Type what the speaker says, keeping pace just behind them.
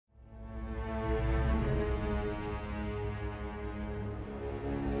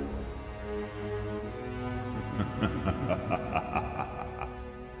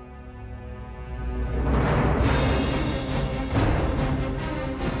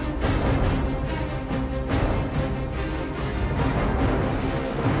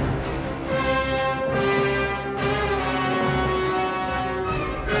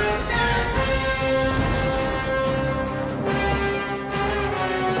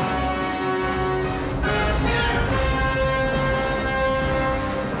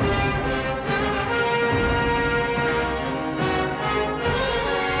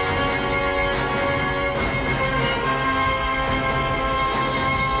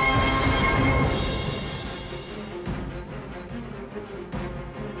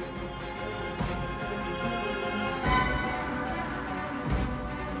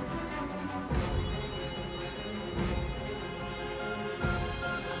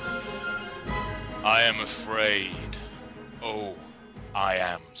I am afraid. Oh, I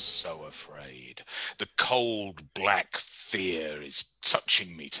am so afraid. The cold, black fear is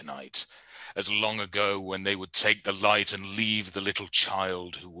touching me tonight. As long ago when they would take the light and leave the little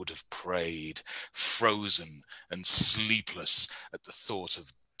child who would have prayed, frozen and sleepless at the thought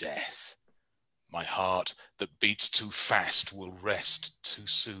of death. My heart that beats too fast will rest too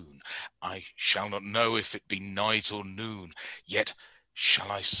soon. I shall not know if it be night or noon, yet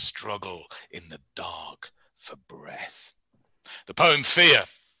shall I struggle in the dark for breath. The poem Fear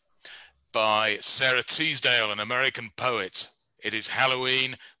by Sarah Teasdale, an American poet. It is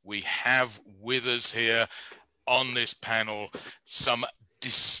Halloween. We have with us here on this panel some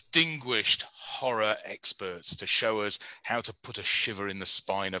distinguished horror experts to show us how to put a shiver in the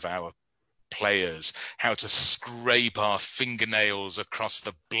spine of our players, how to scrape our fingernails across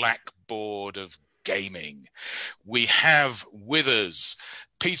the blackboard of gaming. We have with us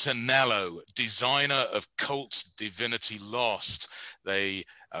Peter Nallo, designer of Cult Divinity Lost, a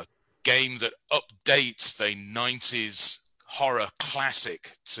game that updates the 90s horror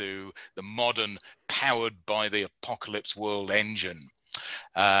classic to the modern, powered by the Apocalypse World engine.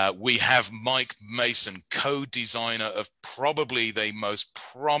 We have Mike Mason, co-designer of probably the most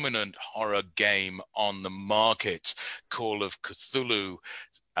prominent horror game on the market, Call of Cthulhu.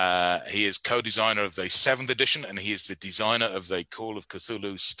 He is co-designer of the 7th edition, and he is the designer of the Call of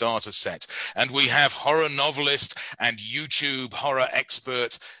Cthulhu starter set. And we have horror novelist and YouTube horror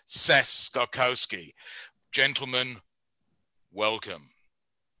expert, Seth Skorkowsky. Gentlemen, welcome.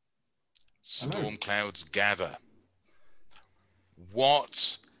 Storm clouds gather.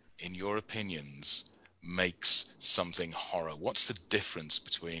 What, in your opinions, makes something horror? What's the difference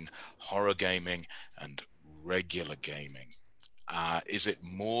between horror gaming and regular gaming? Is it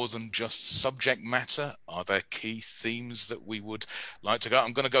more than just subject matter? Are there key themes that we would like to go?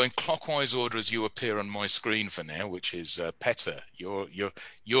 I'm going to go in clockwise order as you appear on my screen for now, which is Petter.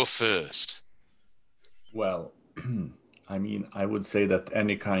 You're first. Well, I mean, I would say that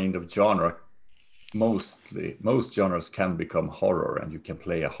any kind of genre, most genres can become horror, and you can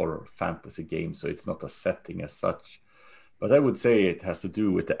play a horror fantasy game, so it's not a setting as such. But I would say it has to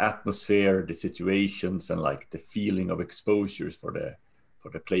do with the atmosphere, the situations, and like the feeling of exposures for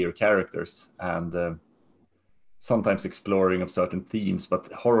the player characters, and sometimes exploring of certain themes. But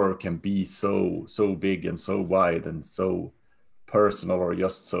horror can be so big and so wide and so personal, or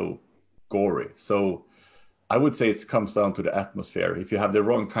just so gory. So I would say it comes down to the atmosphere. If you have the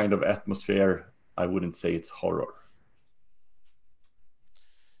wrong kind of atmosphere, I wouldn't say it's horror.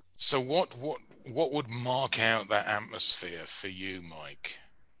 So what would mark out that atmosphere for you, Mike?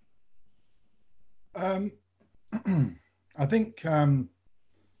 I think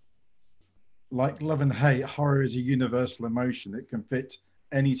like love and hate, horror is a universal emotion. It can fit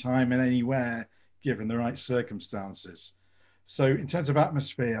anytime and anywhere given the right circumstances. So in terms of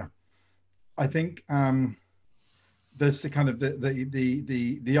atmosphere, I think there's the kind of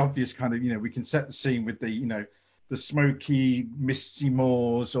the obvious kind of, we can set the scene with the smoky, misty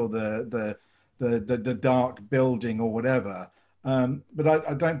moors, or the dark building or whatever. But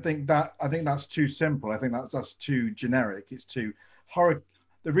I don't think that, I think that's too simple. I think that's too generic. It's too horror.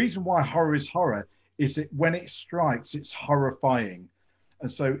 The reason why horror is that when it strikes, it's horrifying. And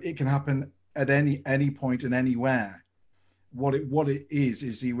so it can happen at any point and anywhere. What it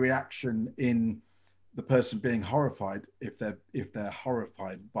is the reaction in the person being horrified, if they're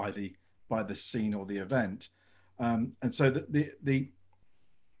horrified by the scene or the event. And so the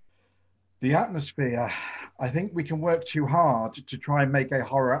atmosphere, I think we can work too hard to try and make a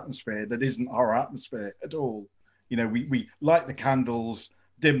horror atmosphere that isn't horror atmosphere at all. We light the candles,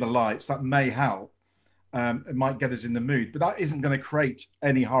 dim the lights, that may help. It might get us in the mood, but that isn't going to create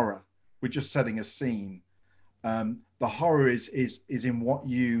any horror. We're just setting a scene. The horror is in what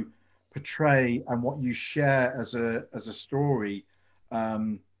you portray and what you share as a story.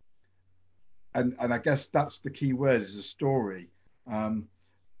 And I guess that's the key word, is a story.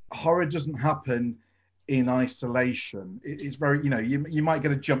 Horror doesn't happen in isolation. It's very, you might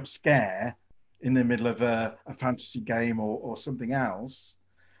get a jump scare in the middle of a fantasy game or something else,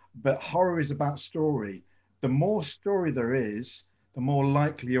 but horror is about story. The more story there is, the more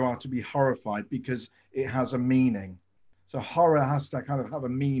likely you are to be horrified, because it has a meaning. So horror has to kind of have a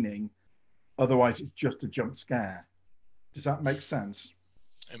meaning, otherwise it's just a jump scare. Does that make sense?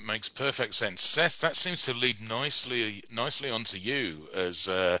 It makes perfect sense, Seth. That seems to lead nicely onto you as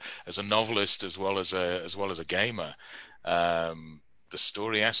a novelist as well as a gamer. The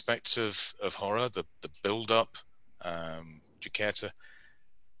story aspects of horror, the build up. Do you care to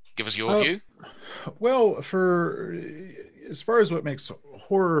give us your view? Well, as far as what makes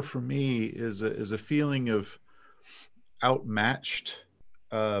horror for me is a feeling of outmatched.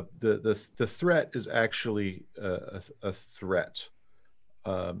 The threat is actually a threat.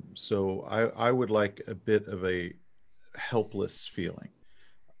 So I would like a bit of a helpless feeling.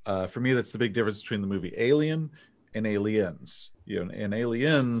 For me, that's the big difference between the movie Alien and Aliens. You know, in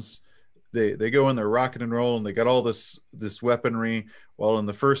Aliens, they go in, they're rocking and rolling, they got all this weaponry. While in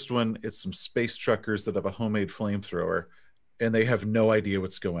the first one, it's some space truckers that have a homemade flamethrower, and they have no idea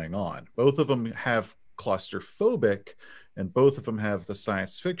what's going on. Both of them have claustrophobic, and both of them have the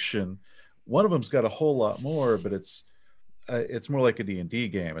science fiction. One of them's got a whole lot more, but it's more like a D&D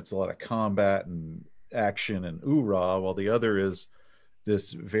game. It's a lot of combat and action and oorah, while the other is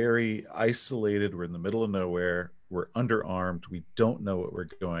this very isolated. We're in the middle of nowhere. We're underarmed. We don't know what we're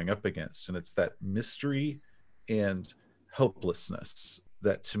going up against. And it's that mystery and helplessness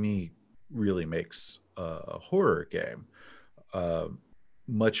that, to me, really makes a horror game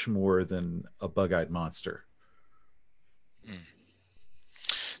much more than a bug-eyed monster.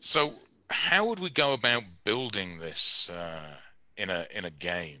 So how would we go about building this in a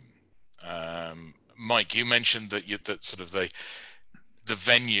game? Mike, you mentioned that that sort of the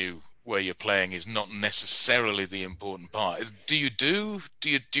venue where you're playing is not necessarily the important part. Do you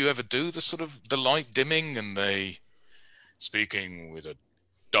ever do the sort of the light dimming and the speaking with a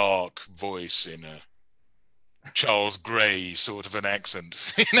dark voice in a Charles Gray sort of an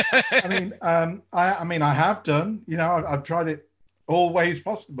accent? I mean, I have done. You know, I've tried it all ways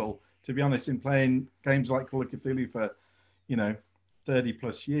possible. To be honest, in playing games like Call of Cthulhu for, 30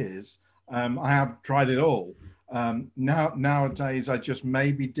 plus years, I have tried it all. Nowadays, I just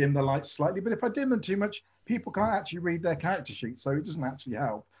maybe dim the lights slightly, but if I dim them too much, people can't actually read their character sheet, so it doesn't actually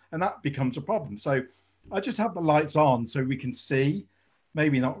help, and that becomes a problem. So I just have the lights on so we can see,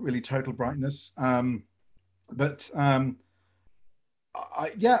 maybe not really total brightness, I'm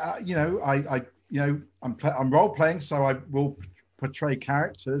role playing, so I will portray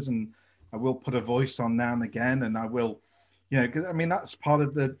characters and I will put a voice on now and again, and I will, because I mean that's part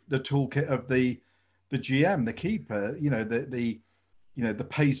of the toolkit of the GM, the keeper. The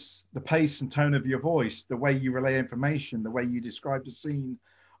pace and tone of your voice, the way you relay information, the way you describe the scene,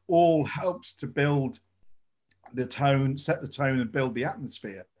 all helps to build the tone, set the tone, and build the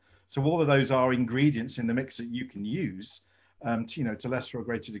atmosphere. So all of those are ingredients in the mix that you can use, to lesser or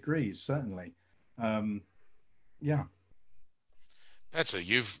greater degrees, certainly. Petter,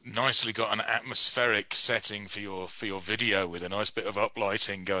 you've nicely got an atmospheric setting for your video with a nice bit of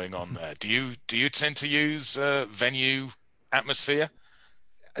uplighting going on there. Do you tend to use venue atmosphere?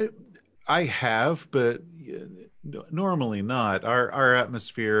 I have, but normally not. Our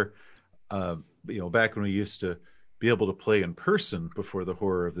atmosphere, back when we used to be able to play in person before the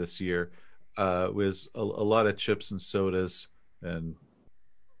horror of this year, was a lot of chips and sodas and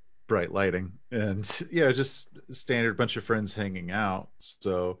bright lighting, and just standard bunch of friends hanging out.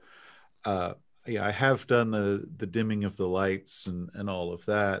 So I have done the dimming of the lights and all of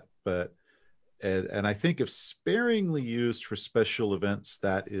that, but and I think if sparingly used for special events,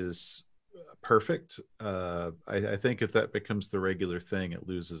 that is perfect. I think if that becomes the regular thing, it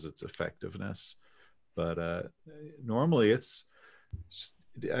loses its effectiveness. But normally it's just,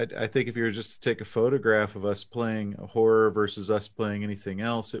 I think if you were just to take a photograph of us playing a horror versus us playing anything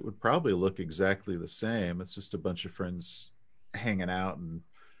else, it would probably look exactly the same. It's just a bunch of friends hanging out and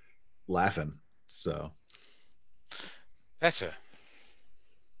laughing. So better.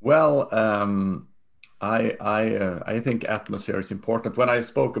 Well, I think atmosphere is important. When I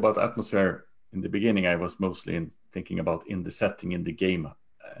spoke about atmosphere in the beginning, I was mostly thinking about in the setting in the game.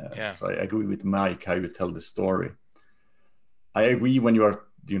 So I agree with Mike how you tell the story. I agree when you are,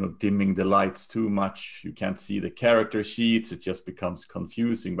 dimming the lights too much, you can't see the character sheets. It just becomes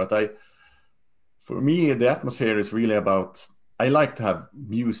confusing. But for me, the atmosphere is really about, I like to have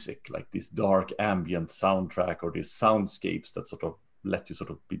music, like this dark ambient soundtrack or these soundscapes that sort of let you sort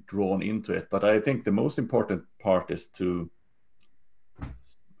of be drawn into it. But I think the most important part is to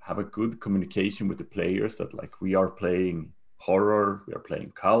have a good communication with the players, that like we are playing horror, we are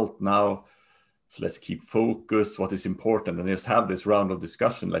playing cult now. So let's keep focus, what is important, and just have this round of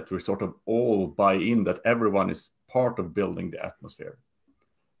discussion. Let we sort of all buy in that everyone is part of building the atmosphere.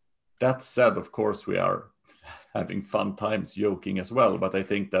 That said, of course, we are having fun times joking as well. But I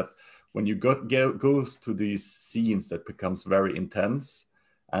think that when you goes to these scenes that becomes very intense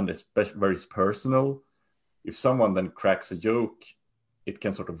and especially very personal, if someone then cracks a joke, it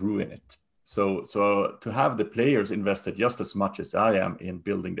can sort of ruin it. So to have the players invested just as much as I am in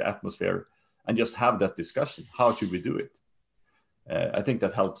building the atmosphere, and just have that discussion. How should we do it? I think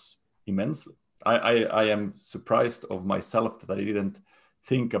that helps immensely. I am surprised of myself that I didn't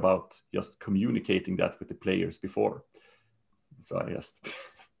think about just communicating that with the players before. So I just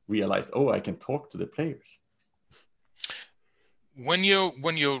realized, oh, I can talk to the players. When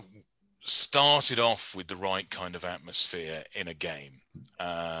you're started off with the right kind of atmosphere in a game,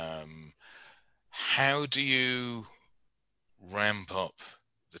 how do you ramp up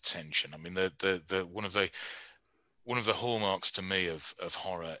the tension? I mean, the one of the hallmarks to me of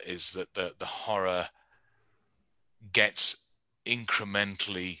horror is that the horror gets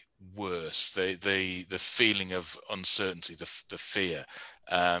incrementally worse. The feeling of uncertainty, the fear.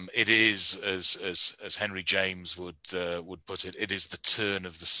 It is, as Henry James would put it, it is the turn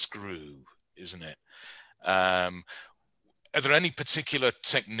of the screw, isn't it? Are there any particular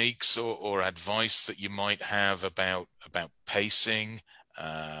techniques or advice that you might have about pacing?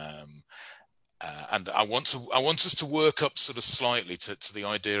 And I want us to work up sort of slightly to the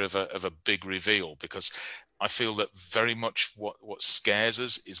idea of a big reveal, because I feel that very much what scares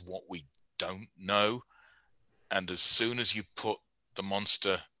us is what we don't know. And as soon as you put the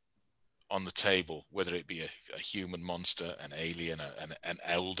monster on the table, whether it be a human monster, an alien, an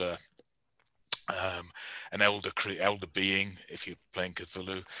elder, an elder being, if you're playing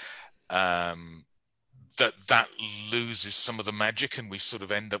Cthulhu, that loses some of the magic, and we sort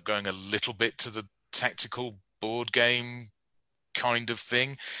of end up going a little bit to the tactical board game kind of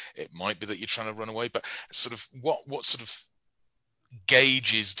thing. It might be that you're trying to run away, but sort of what sort of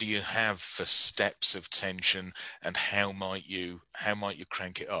gauges do you have for steps of tension, and how might you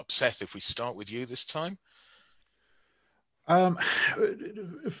crank it up? Seth, if we start with you this time.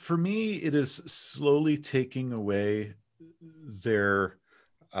 For me, it is slowly taking away their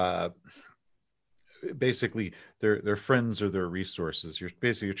basically their friends or their resources.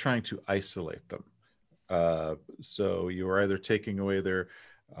 You're trying to isolate them. So you are either taking away their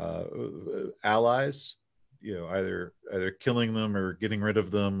allies, either killing them or getting rid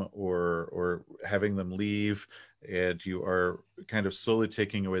of them, or having them leave, and you are kind of slowly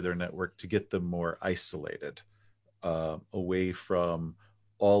taking away their network to get them more isolated, away from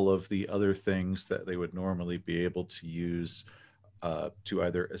all of the other things that they would normally be able to use to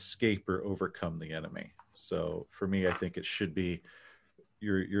either escape or overcome the enemy. So for me, I think it should be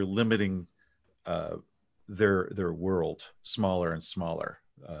you're limiting their world smaller and smaller,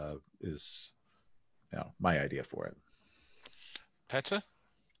 is my idea for it. Petter?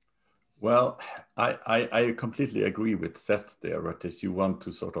 Well, I completely agree with Seth there, that you want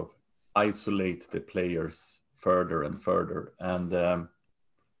to sort of isolate the players further and further. And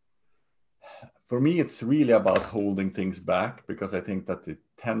for me, it's really about holding things back, because I think that it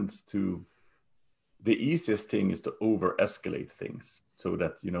tends to, the easiest thing is to over-escalate things, so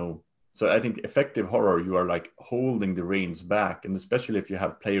that, so I think effective horror, you are like holding the reins back, and especially if you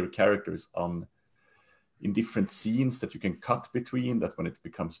have player characters in different scenes that you can cut between, that when it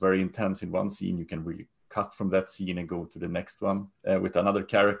becomes very intense in one scene, you can really cut from that scene and go to the next one with another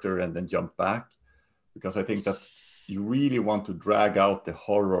character and then jump back. Because I think that you really want to drag out the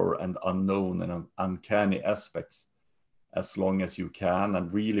horror and unknown and uncanny aspects as long as you can,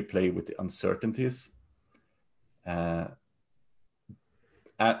 and really play with the uncertainties. And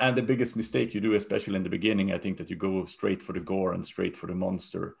the biggest mistake you do, especially in the beginning, I think that you go straight for the gore and straight for the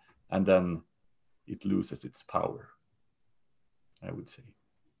monster, and then it loses its power, I would say.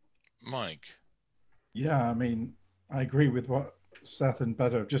 Mike? Yeah, I mean, I agree with what Seth and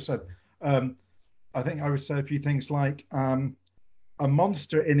Better have just said. I think I would say a few things like a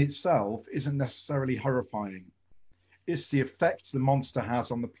monster in itself isn't necessarily horrifying. It's the effect the monster has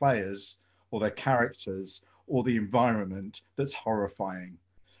on the players or their characters or the environment that's horrifying.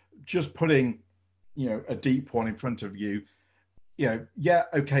 Just putting, a deep one in front of you, yeah,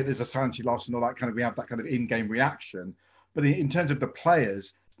 okay, there's a sanity loss and all that kind of, we have that kind of in-game reaction. But in terms of the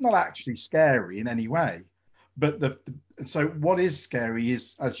players, it's not actually scary in any way. But so what is scary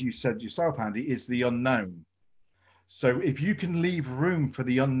is, as you said yourself, Andy, is the unknown. So if you can leave room for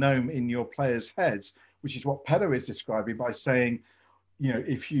the unknown in your players' heads, which is what Pedro is describing by saying,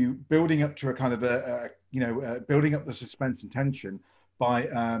 if you building up to a kind of building up the suspense and tension by,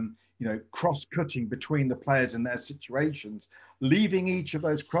 cross-cutting between the players and their situations, leaving each of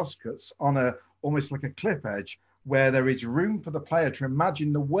those cross-cuts on almost like a cliff edge, where there is room for the player to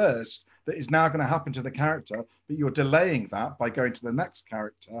imagine the worst that is now going to happen to the character, but you're delaying that by going to the next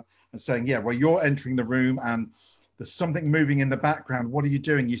character and saying, yeah, well, you're entering the room and there's something moving in the background. What are you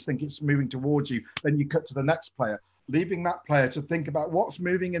doing? You think it's moving towards you. Then you cut to the next player, leaving that player to think about what's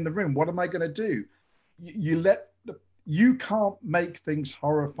moving in the room. What am I going to do? You can't make things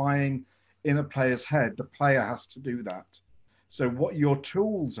horrifying in a player's head. The player has to do that. So what your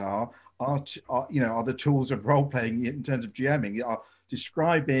tools are are the tools of role playing in terms of GMing, are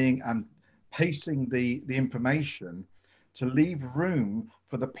describing and pacing the information to leave room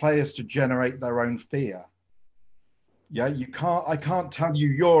for the players to generate their own fear. Yeah, I can't tell you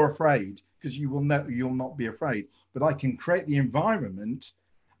you're afraid, because you'll not be afraid, but I can create the environment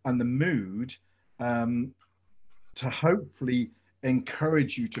and the mood to hopefully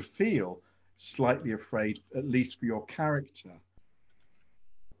encourage you to feel slightly afraid, at least for your character.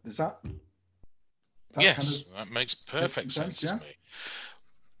 Does that yes, that makes perfect sense to me.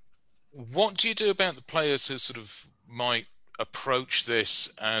 What do you do about the players who sort of might approach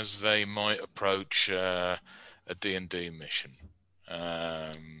this as they might approach a D&D mission?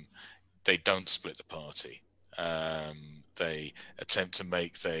 They don't split the party. They attempt to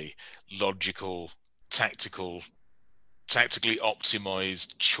make the logical, tactically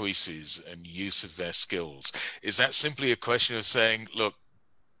optimized choices and use of their skills. Is that simply a question of saying, look,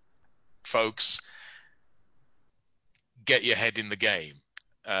 folks, get your head in the game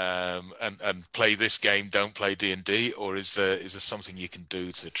and play this game, don't play D&D? Or is there something you can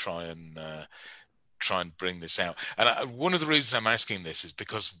do to try and bring this out? And one of the reasons I'm asking this is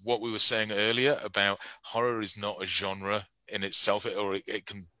because what we were saying earlier about horror is not a genre in itself, or it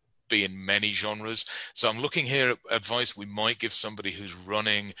can be in many genres. So I'm looking here at advice we might give somebody who's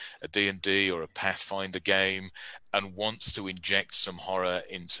running a D&D or a Pathfinder game and wants to inject some horror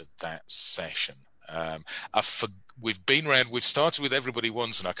into that session. We've started with everybody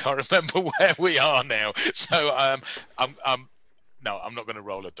once, and I can't remember where we are now. So no, I'm not going to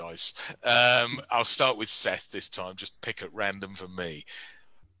roll a dice. I'll start with Seth this time. Just pick at random for me.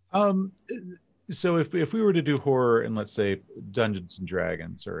 So if we were to do horror in, let's say, Dungeons and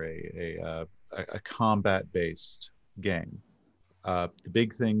Dragons, or a combat-based game, the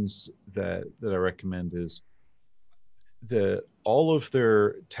big things that I recommend is all of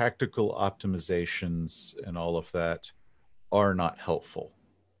their tactical optimizations and all of that are not helpful.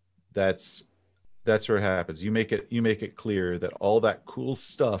 That's where it happens. You make it clear that all that cool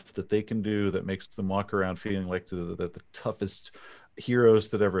stuff that they can do that makes them walk around feeling like the toughest heroes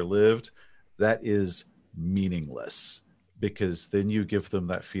that ever lived, that is meaningless, because then you give them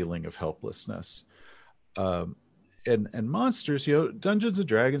that feeling of helplessness. And monsters, Dungeons and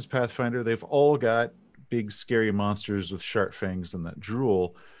Dragons, Pathfinder, they've all got big scary monsters with sharp fangs and that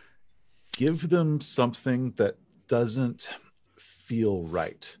drool. Give them something that doesn't feel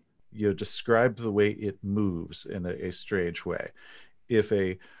right. Describe the way it moves in a strange way. If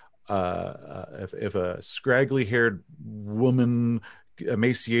a scraggly haired woman,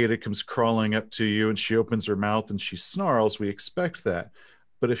 emaciated, comes crawling up to you and she opens her mouth and she snarls, we expect that.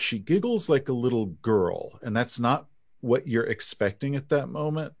 But if she giggles like a little girl, and that's not what you're expecting at that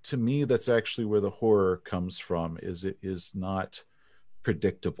moment, to me, that's actually where the horror comes from. Is it is not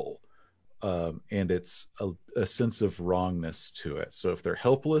predictable. And it's a sense of wrongness to it. So if they're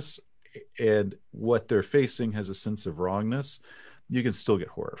helpless and what they're facing has a sense of wrongness, you can still get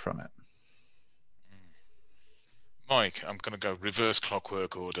horror from it. Mike, I'm going to go reverse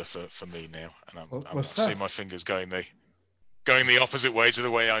clockwork order for me now, and I see my fingers going the opposite way to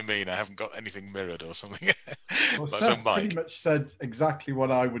the way I mean. I haven't got anything mirrored or something. Well, Seth pretty much said exactly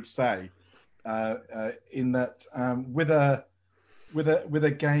what I would say. In that, with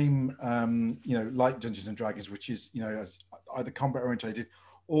a game, like Dungeons and Dragons, which is as either combat orientated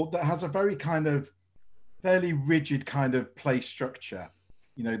or that has a very kind of fairly rigid kind of play structure.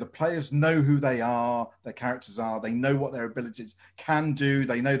 The players know who they are, their characters are, they know what their abilities can do,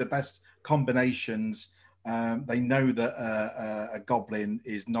 they know the best combinations. They know that a goblin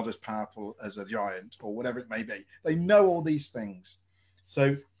is not as powerful as a giant, or whatever it may be. They know all these things.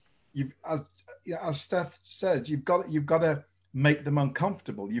 So, as Steph said, you've got to make them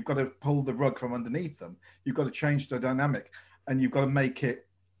uncomfortable. You've got to pull the rug from underneath them. You've got to change the dynamic, and you've got to make it,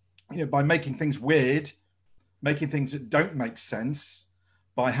 by making things weird, making things that don't make sense.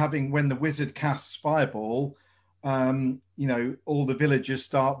 By having, when the wizard casts fireball, all the villagers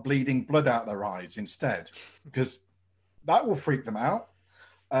start bleeding blood out their eyes instead, because that will freak them out.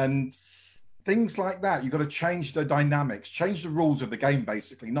 And things like that, you've got to change the dynamics, change the rules of the game,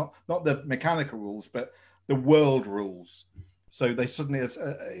 basically, not the mechanical rules, but the world rules. So they suddenly, as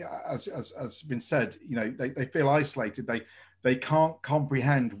been said, they feel isolated. They can't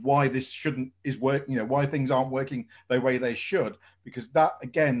comprehend why this is working, why things aren't working the way they should, because that,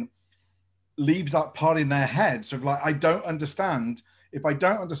 again, leaves that part in their heads of like, I don't understand. If I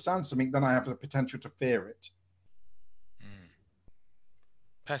don't understand something, then I have the potential to fear it.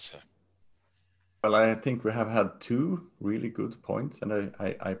 Better. Well, I think we have had two really good points, and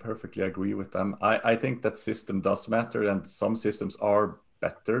I perfectly agree with them. I think that system does matter, and some systems are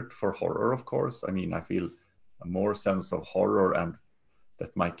better for horror, of course. I mean, I feel a more sense of horror and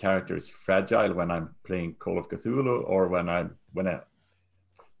that my character is fragile when I'm playing Call of Cthulhu, or when I'm a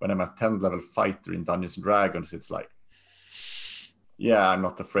 10th level fighter in Dungeons and Dragons. It's like, yeah, I'm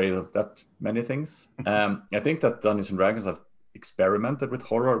not afraid of that many things. I think that Dungeons and Dragons have experimented with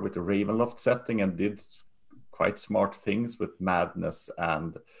horror with the Ravenloft setting and did quite smart things with madness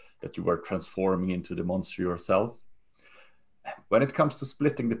and that you were transforming into the monster yourself. When it comes to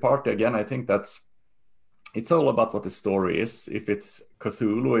splitting the party, again, I think it's all about what the story is. If it's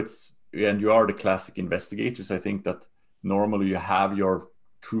Cthulhu, and you are the classic investigators, I think that normally you have your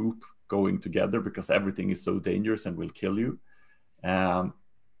troop going together because everything is so dangerous and will kill you.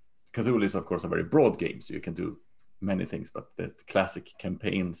 Cthulhu is, of course, a very broad game, so you can do many things, but the classic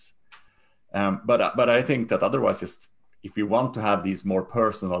campaigns. But I think that otherwise, just if you want to have these more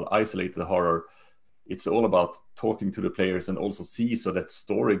personal, isolated horror, it's all about talking to the players and also see so that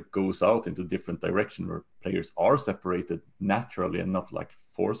story goes out into different direction where players are separated naturally and not like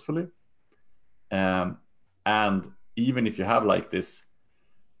forcefully. And even if you have like this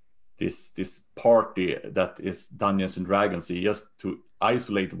party that is Dungeons and Dragons, just to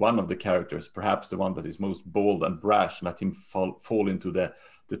isolate one of the characters, perhaps the one that is most bold and brash, let him fall into the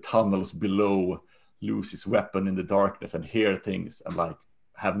tunnels below, lose his weapon in the darkness and hear things and like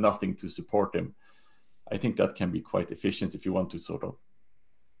have nothing to support him. I think that can be quite efficient if you want to sort of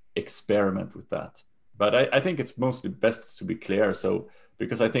experiment with that. But I think it's mostly best to be clear. So,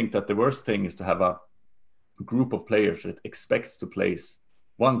 because I think that the worst thing is to have a group of players that expects to play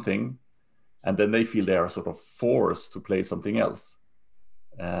one thing, and then they feel they are sort of forced to play something else.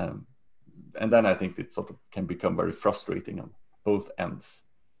 And then I think it sort of can become very frustrating on both ends.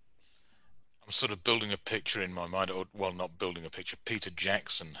 I'm sort of building a picture in my mind, or well, not building a picture. Peter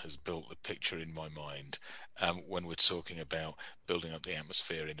Jackson has built a picture in my mind when we're talking about building up the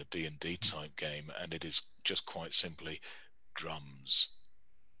atmosphere in a D&D type game, and it is just quite simply drums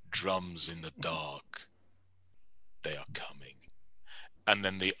in the dark. They are coming. And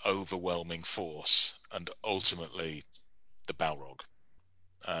then the overwhelming force, and ultimately the Balrog,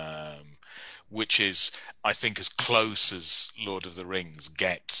 which is, I think, as close as Lord of the Rings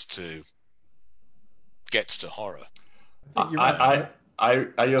gets to horror. I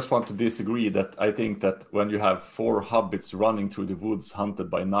just want to disagree that I think that when you have 4 hobbits running through the woods hunted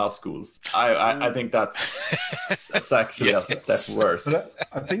by Nazguls, I think that's actually a step worse. But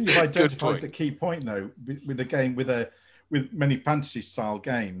I think you've identified the key point though with the game with many fantasy style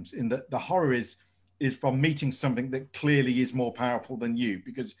games, in that the horror is from meeting something that clearly is more powerful than you,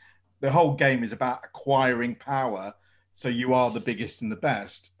 because the whole game is about acquiring power, so you are the biggest and the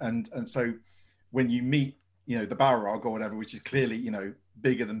best, and so when you meet, the Balrog or whatever, which is clearly,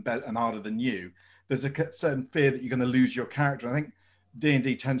 bigger and harder than you, there's a certain fear that you're going to lose your character. I think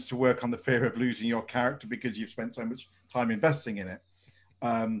D&D tends to work on the fear of losing your character because you've spent so much time investing in it.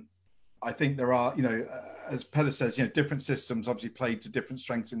 I think there are, as Petter says, different systems obviously played to different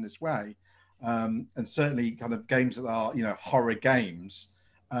strengths in this way. And certainly kind of games that are, horror games.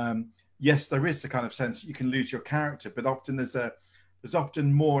 Yes, there is the kind of sense that you can lose your character, but often there's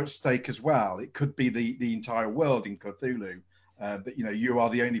often more at stake as well. It could be the entire world in Cthulhu, that you are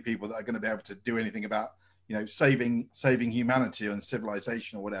the only people that are going to be able to do anything about saving humanity and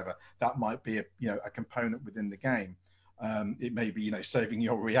civilization or whatever. That might be a component within the game. It may be saving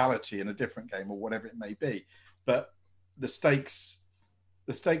your reality in a different game or whatever it may be. But the stakes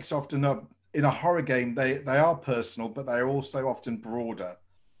often are, in a horror game, they are personal, but they are also often broader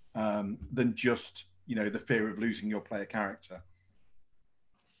than just the fear of losing your player character.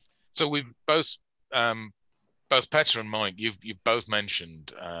 So we've both Petter and Mike, you've both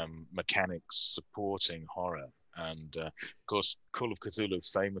mentioned mechanics supporting horror, and of course, Call of Cthulhu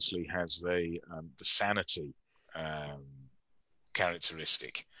famously has the sanity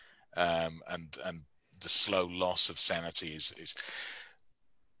characteristic, and the slow loss of sanity is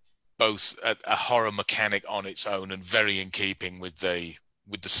both a horror mechanic on its own and very in keeping with the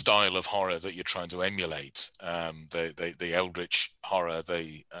style of horror that you're trying to emulate, the eldritch horror,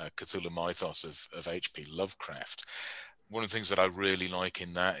 the Cthulhu mythos of H.P. Lovecraft. One of the things that I really like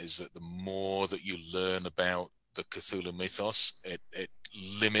in that is that the more that you learn about the Cthulhu mythos, it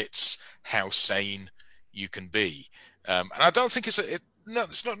limits how sane you can be. And I don't think it's not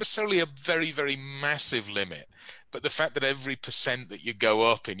necessarily a very, very massive limit, but the fact that every % that you go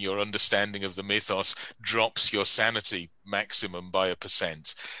up in your understanding of the mythos drops your sanity maximum by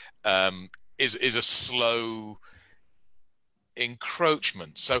 1%, is a slow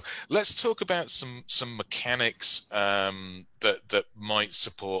encroachment. So let's talk about some mechanics that might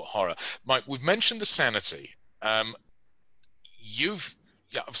support horror. Mike, we've mentioned the sanity. You've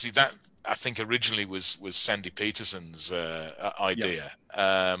yeah, obviously that I think originally was Sandy Peterson's idea.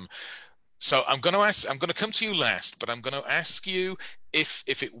 So I'm going to come to you last, but I'm going to ask you if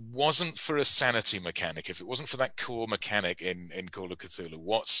it wasn't for a sanity mechanic, if it wasn't for that core mechanic in Call of Cthulhu,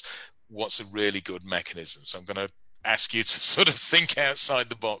 what's a really good mechanism? So I'm going to ask you to sort of think outside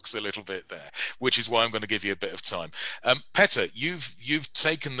the box a little bit there, which is why I'm going to give you a bit of time. Petter, you've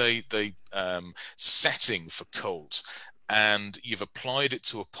taken the setting for Cult and you've applied it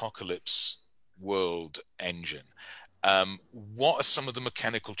to Apocalypse World Engine. What are some of the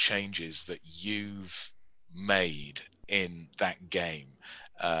mechanical changes that you've made in that game,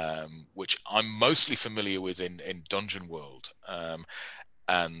 which I'm mostly familiar with in Dungeon World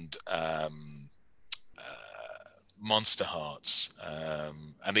and Monster Hearts,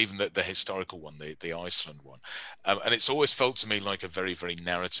 and even the historical one, the Iceland one. And it's always felt to me like a very, very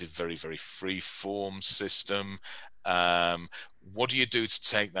narrative, very, very free form system. What do you do to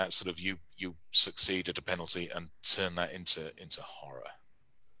take that sort of you succeed at a penalty and turn that into horror?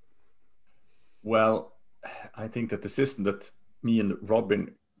 Well, I think that the system that me and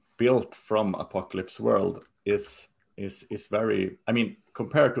Robin built from Apocalypse World is very, I mean,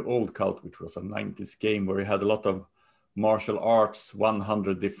 compared to old Cult, which was a 90s game where you had a lot of martial arts,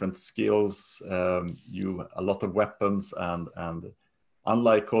 100 different skills, a lot of weapons, and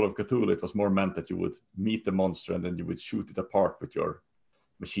unlike Call of Cthulhu, it was more meant that you would meet the monster and then you would shoot it apart with your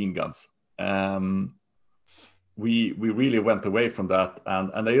machine guns. We really went away from that,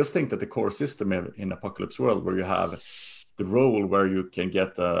 and I just think that the core system in Apocalypse World, where you have the role where you can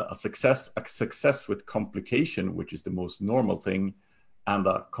get a success with complication, which is the most normal thing, and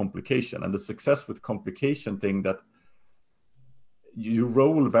a complication, and the success with complication thing that you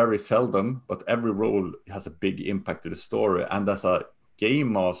roll very seldom, but every roll has a big impact to the story, and as a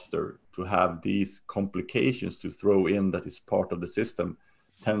game master to have these complications to throw in that is part of the system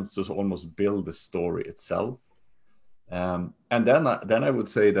tends to almost build the story itself. And then I would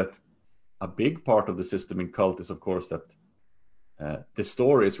say that a big part of the system in Cult is, of course, that the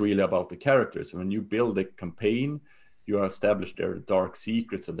story is really about the characters. When you build a campaign, you establish their dark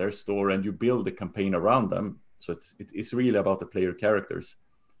secrets and their story, and you build a campaign around them. So it's really about the player characters,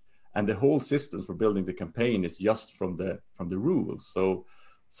 and the whole system for building the campaign is just from the rules. So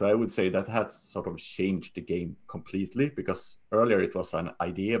I would say that has sort of changed the game completely, because earlier it was an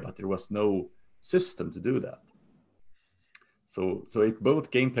idea, but there was no system to do that. So it both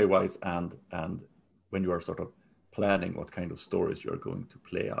gameplay wise and when you are sort of planning what kind of stories you're going to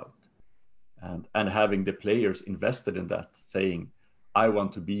play out, and having the players invested in that, saying, I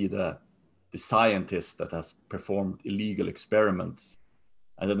want to be the scientist that has performed illegal experiments,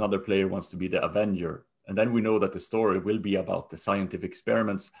 and another player wants to be the Avenger. And then we know that the story will be about the scientific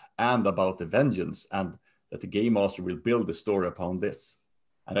experiments and about the vengeance, and that the game master will build the story upon this.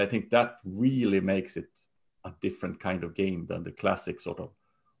 And I think that really makes it a different kind of game than the classic sort of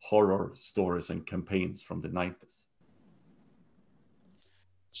horror stories and campaigns from the 90s.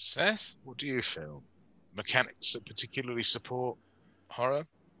 Seth, what do you feel? Mechanics that particularly support horror?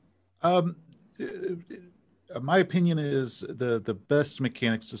 My opinion is the best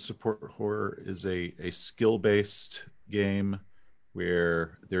mechanics to support horror is a skill-based game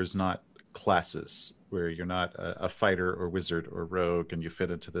where there's not classes, where you're not a fighter or wizard or rogue and you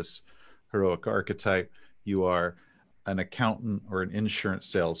fit into this heroic archetype. You are an accountant or an insurance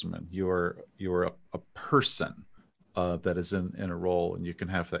salesman. You're a person that is in a role, and you can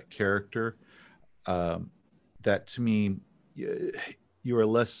have that character. That to me, you are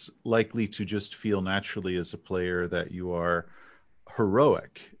less likely to just feel naturally as a player that you are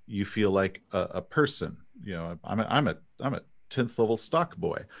heroic. You feel like a person. You know, I'm a 10th level stock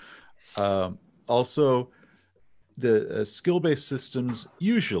boy. Also, the skill-based systems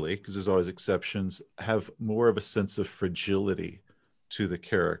usually, because there's always exceptions, have more of a sense of fragility to the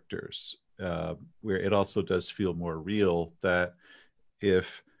characters, where it also does feel more real that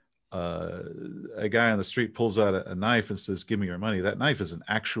if a guy on the street pulls out a knife and says, give me your money, that knife is an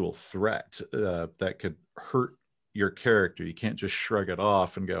actual threat that could hurt your character. You can't just shrug it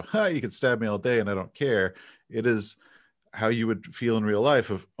off and go, you can stab me all day and I don't care. It is how you would feel in real life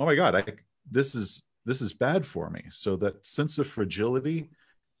of, oh my God, this is bad for me. So that sense of fragility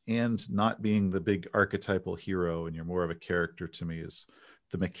and not being the big archetypal hero and you're more of a character, to me, is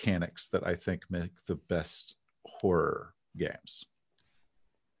the mechanics that I think make the best horror games.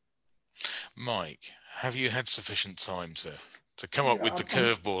 Mike, have you had sufficient time to come up with the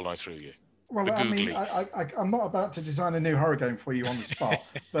curveball I threw you? Well, I mean, I'm not about to design a new horror game for you on the spot,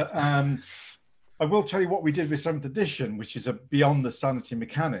 but I will tell you what we did with 7th edition, which is beyond the sanity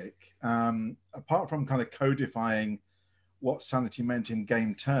mechanic. Apart from kind of codifying what sanity meant in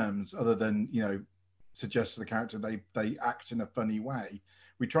game terms, other than, you know, suggest to the character they act in a funny way.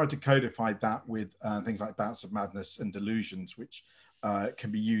 We tried to codify that with things like bouts of madness and delusions, which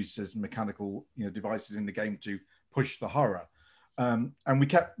can be used as mechanical, you know, devices in the game to push the horror. And we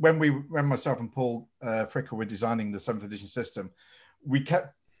kept, when myself and Paul Fricker were designing the 7th edition system, we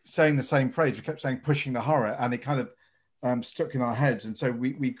kept saying the same phrase. We kept saying pushing the horror, and it kind of stuck in our heads. And so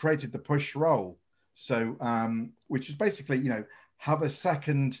we created the push roll. So, which is basically, you know, have a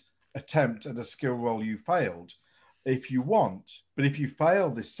second attempt at a skill roll you failed if you want. But if you fail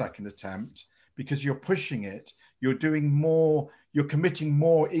this second attempt, because you're pushing it, you're doing more, you're committing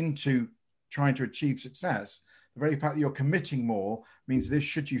more into trying to achieve success. The very fact that you're committing more means that if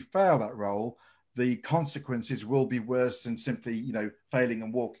should you fail that roll, the consequences will be worse than simply, you know, failing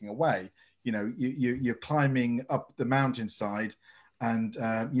and walking away. You know, you're climbing up the mountainside, and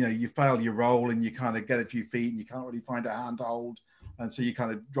you know, you fail your roll and you kind of get a few feet and you can't really find a handhold, and so you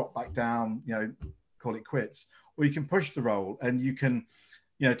kind of drop back down, you know, call it quits. Or you can push the roll and you can,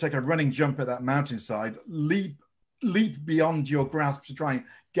 you know, take a running jump at that mountainside, leap beyond your grasp to try and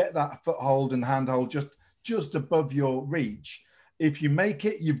get that foothold and handhold just above your reach. If you make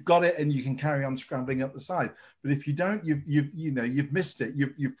it, you've got it, and you can carry on scrambling up the side. But if you don't, you've missed it.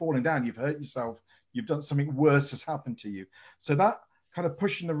 You've fallen down. You've hurt yourself. You've done something worse has happened to you. So that kind of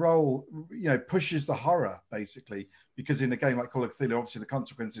pushing the roll, you know, pushes the horror basically, because in a game like Call of Cthulhu, obviously the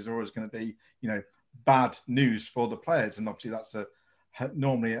consequences are always going to be, you know, bad news for the players, and obviously that's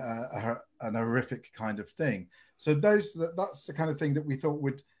normally an horrific kind of thing. So that's the kind of thing that we thought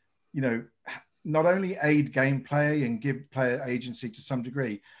would, you know, not only aid gameplay and give player agency to some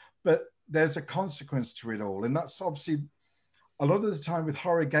degree, but there's a consequence to it all. And that's obviously a lot of the time with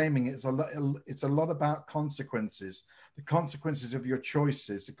horror gaming, it's a lot about consequences, the consequences of your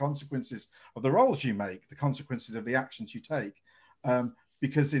choices, the consequences of the roles you make, the consequences of the actions you take.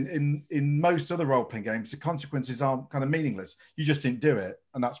 Because in most other role-playing games, the consequences are kind of meaningless. You just didn't do it,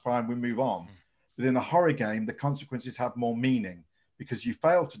 and that's fine, we move on. But in a horror game, the consequences have more meaning, because you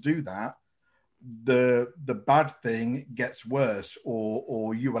fail to do that, the bad thing gets worse,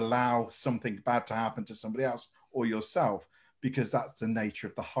 or you allow something bad to happen to somebody else or yourself, because that's the nature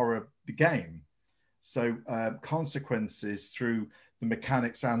of the horror of the game. So consequences through the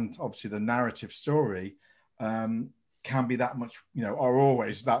mechanics and obviously the narrative story can be that much, you know, are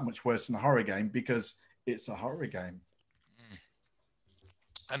always that much worse than a horror game, because it's a horror game.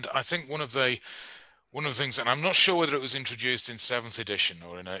 And I think one of the things, and I'm not sure whether it was introduced in 7th edition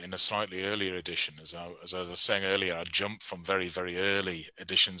or in a slightly earlier edition, as I was saying earlier, I jumped from very, very early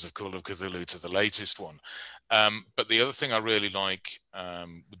editions of Call of Cthulhu to the latest one. But the other thing I really like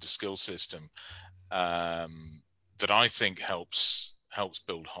with the skill system that I think helps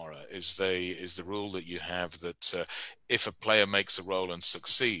build horror is the rule that you have that if a player makes a roll and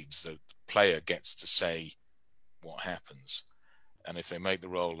succeeds, the player gets to say what happens, and if they make the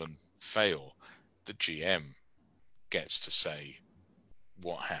roll and fail, the GM gets to say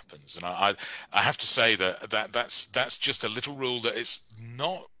what happens. And I have to say that's just a little rule that it's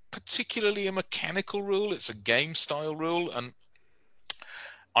not particularly a mechanical rule, it's a game style rule, and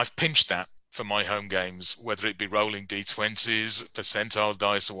I've pinched that for my home games, whether it be rolling d20s, percentile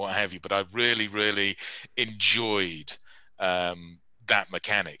dice, or what have you. But I've really, really enjoyed that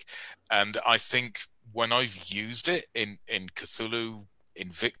mechanic. And I think when I've used it in Cthulhu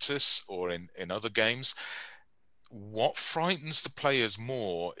Invictus or in other games, what frightens the players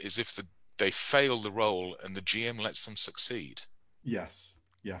more is if they fail the roll and the GM lets them succeed. Yes.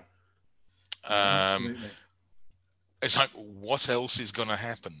 Yeah. Absolutely. It's like, what else is going to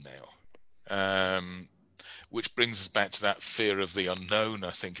happen now? Which brings us back to that fear of the unknown,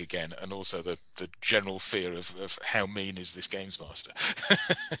 I think, again, and also the general fear of how mean is this games master.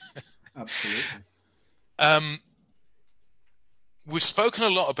 Absolutely. We've spoken a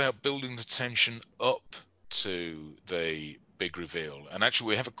lot about building the tension up to the big reveal, and actually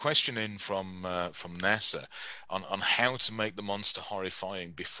we have a question in from NASA on how to make the monster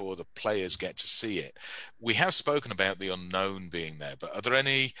horrifying before the players get to see it. We have spoken about the unknown being there, but are there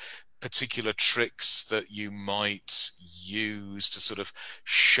any particular tricks that you might use to sort of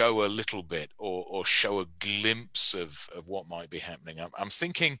show a little bit or show a glimpse of what might be happening? I'm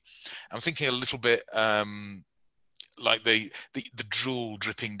thinking a little bit like the drool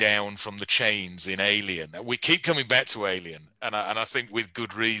dripping down from the chains in Alien. We keep coming back to Alien, and I think with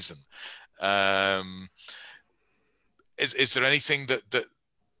good reason. Is there anything that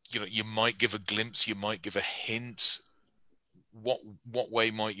you might give a glimpse, you might give a hint? What way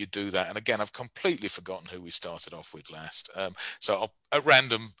might you do that? And again, I've completely forgotten who we started off with last. So at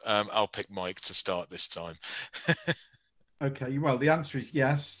random, I'll pick Mike to start this time. Okay, well, the answer is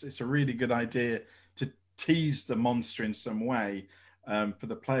yes. It's a really good idea to tease the monster in some way for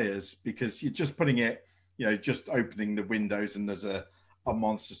the players, because you're just putting it, just opening the windows and there's a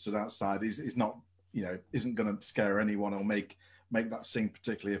monster stood outside is not, isn't going to scare anyone or make that scene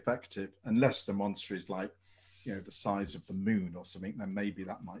particularly effective, unless the monster is like, the size of the moon or something. Then maybe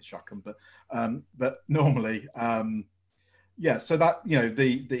that might shock them. But normally, yeah, so that,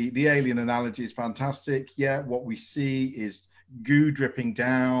 the alien analogy is fantastic. Yeah, what we see is goo dripping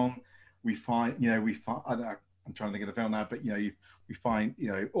down. We find, I'm trying to think of the film now, but we find,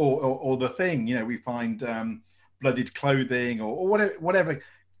 or the thing, we find blooded clothing or whatever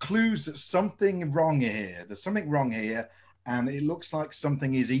clues that something wrong here. There's something wrong here, and it looks like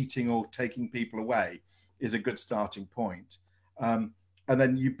something is eating or taking people away. Is a good starting point. And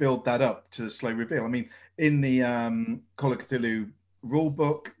then you build that up to the slow reveal. I mean, in the Call of Cthulhu rule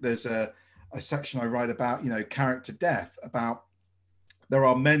book, there's a section I write about, character death. About there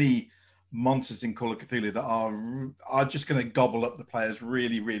are many monsters in Call of Cthulhu that are just going to gobble up the players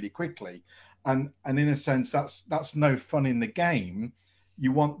really, really quickly, and in a sense, that's no fun in the game.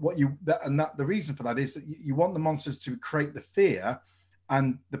 You want the reason for that is that you want the monsters to create the fear,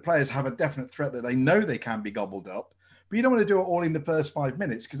 and the players have a definite threat that they know they can be gobbled up. But you don't want to do it all in the first 5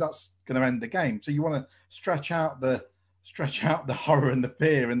 minutes, because that's going to end the game. So you want to stretch out the horror and the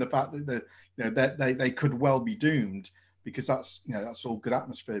fear and the fact that they could well be doomed, because that's all good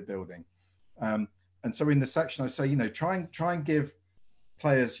atmosphere building. And so in the section I say, try and give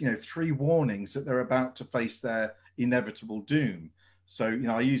players 3 warnings that they're about to face their inevitable doom. So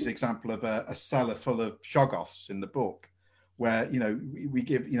I use the example of a cellar full of shoggoths in the book, where we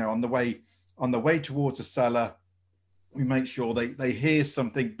give on the way towards a cellar, we make sure they hear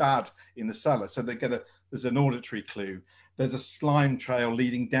something bad in the cellar. So there's an auditory clue. There's a slime trail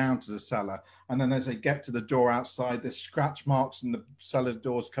leading down to the cellar. And then as they get to the door outside, there's scratch marks and the cellar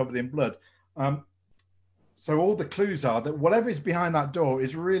door's covered in blood. So all the clues are that whatever is behind that door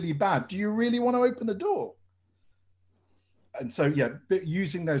is really bad. Do you really want to open the door? And so, yeah,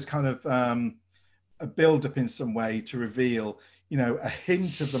 using those kind of a build up in some way to reveal, a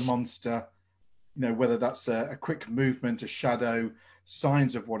hint of the monster, whether that's a quick movement, a shadow,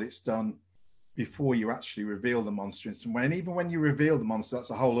 signs of what it's done before you actually reveal the monster in some way. And even when you reveal the monster,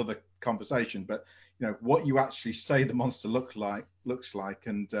 that's a whole other conversation. But what you actually say the monster looks like,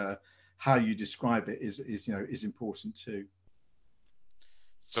 and how you describe it is important too.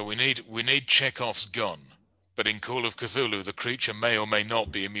 So we need Chekhov's gun, but in Call of Cthulhu, the creature may or may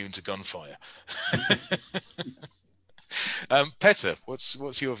not be immune to gunfire. Petter,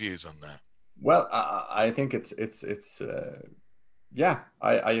 what's your views on that? Well, I think it's yeah,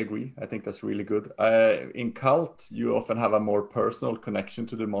 I agree. I think that's really good. In Cult, you often have a more personal connection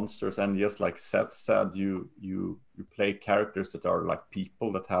to the monsters, and just like Seth said, you play characters that are like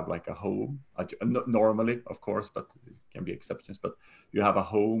people that have like a home. Normally, of course, but there can be exceptions. But you have a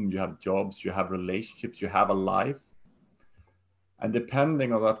home, you have jobs, you have relationships, you have a life. And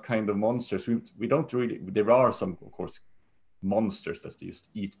depending on what kind of monsters, we don't really. There are some, of course, monsters that just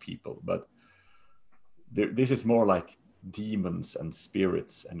eat people, but this is more like demons and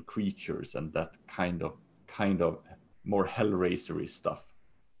spirits and creatures and that kind of more Hellraiser-y stuff.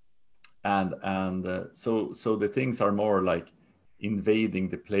 And so the things are more like invading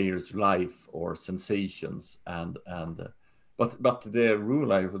the player's life or sensations, but the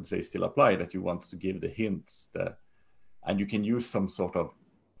rule, I would say, still apply, that you want to give the hints, and you can use some sort of,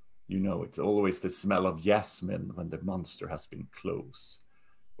 it's always the smell of jasmine when the monster has been close.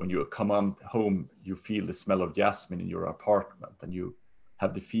 When you come home, you feel the smell of jasmine in your apartment, and you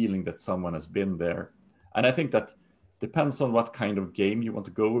have the feeling that someone has been there. And I think that depends on what kind of game you want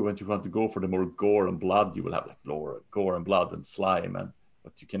to go with. When you want to go for the more gore and blood, you will have like gore and blood and slime,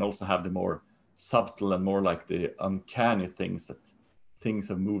 but you can also have the more subtle and more like the uncanny things, that things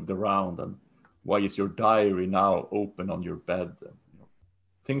have moved around, and why is your diary now open on your bed, and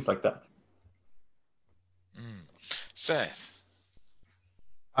things like that. Seth.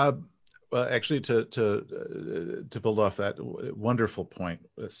 Well, actually, to build off that wonderful point,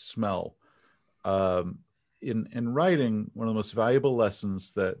 smell. In writing, one of the most valuable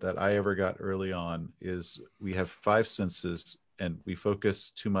lessons that I ever got early on is we have 5 senses, and we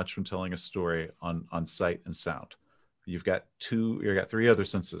focus too much when telling a story on sight and sound. You've got 3 other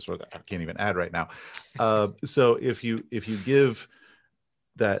senses, or I can't even add right now. So if you give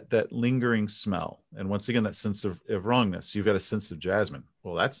that lingering smell, and once again that sense of wrongness, you've got a sense of jasmine.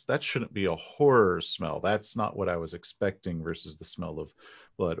 Well, that shouldn't be a horror smell. That's not what I was expecting, versus the smell of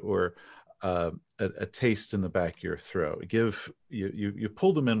blood, or a taste in the back of your throat. You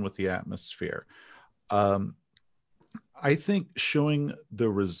pull them in with the atmosphere. I think showing the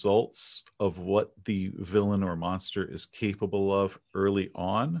results of what the villain or monster is capable of early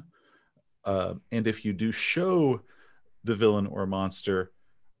on, and if you do show the villain or monster,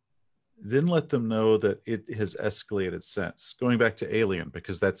 then let them know that it has escalated since. Going back to Alien,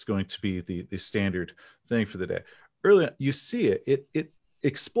 because that's going to be the standard thing for the day. Early on, you see it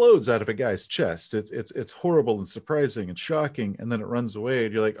explodes out of a guy's chest. It's horrible and surprising and shocking, and then it runs away,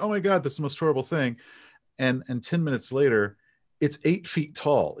 and you're like, oh my god, that's the most horrible thing. And 10 minutes later, it's 8 feet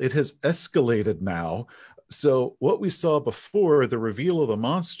tall. It has escalated now. So what we saw before, the reveal of the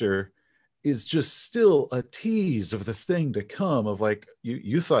monster, is just still a tease of the thing to come, of like,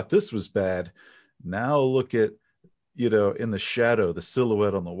 you thought this was bad. Now look at, in the shadow, the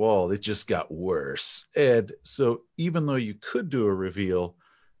silhouette on the wall, it just got worse. And so even though you could do a reveal,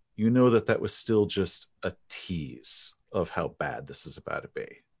 that was still just a tease of how bad this is about to be.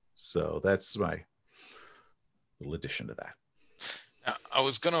 So that's my little addition to that. Now, I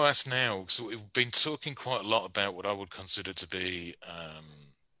was going to ask now, so we've been talking quite a lot about what I would consider to be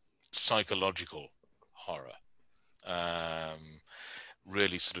psychological horror,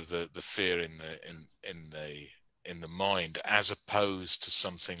 really sort of the fear in the mind, as opposed to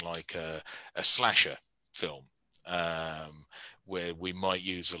something like a slasher film, where we might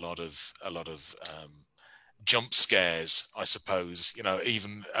use a lot of jump scares, I suppose.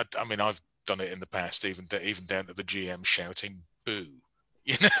 Even I've done it in the past, even down to the GM shouting "boo."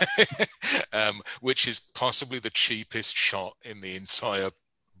 Which is possibly the cheapest shot in the entire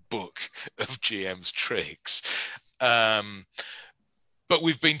book of GM's tricks. But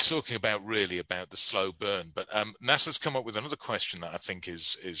we've been talking about the slow burn. But NASA's come up with another question that I think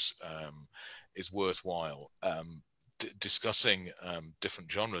is worthwhile discussing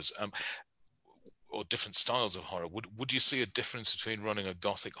different genres or different styles of horror. Would you see a difference between running a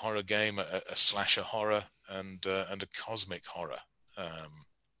gothic horror game, a slasher horror, and a cosmic horror?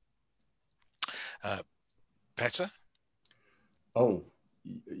 Petter? Oh,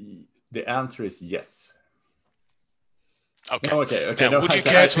 the answer is yes. Okay. No, okay. Now, no, would you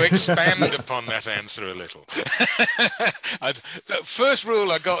care to expand upon that answer a little? The first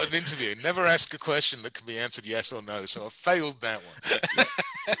rule I got in an interview: never ask a question that can be answered yes or no. So I failed that one.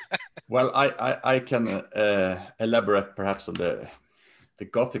 Well, I can elaborate perhaps on the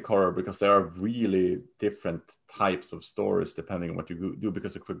gothic horror, because there are really different types of stories depending on what you do.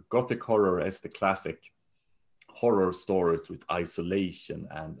 Because for gothic horror is the classic horror stories with isolation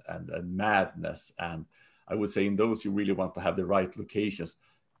and madness, and I would say in those you really want to have the right locations.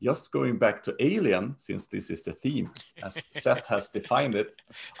 Just going back to Alien, since this is the theme, as Seth has defined it,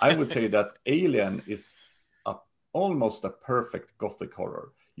 I would say that Alien is almost a perfect gothic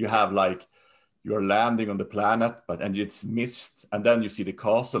horror. You have you're landing on the planet, and it's mist, and then you see the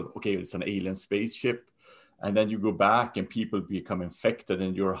castle. Okay, it's an alien spaceship, and then you go back and people become infected,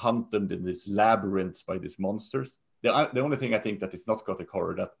 and you're hunted in these labyrinths by these monsters. The only thing I think that it's not gothic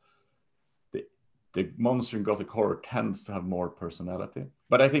horror, that the monster in gothic horror tends to have more personality.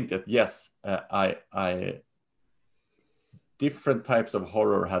 But I think that yes, different types of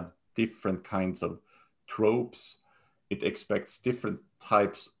horror have different kinds of tropes. It expects different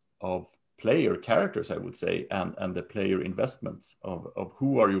types of player characters, I would say, and the player investments of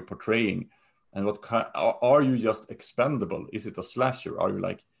who are you portraying, and what are you just expendable? Is it a slasher? Are you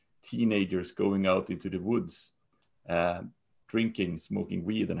like teenagers going out into the woods, drinking, smoking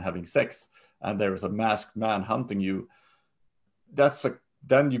weed, and having sex, and there is a masked man hunting you?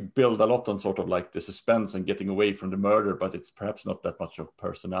 Then you build a lot on sort of like the suspense and getting away from the murder, but it's perhaps not that much of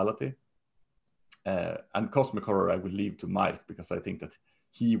personality. And cosmic horror I will leave to Mike, because I think that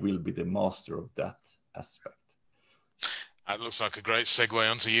he will be the master of that aspect. That looks like a great segue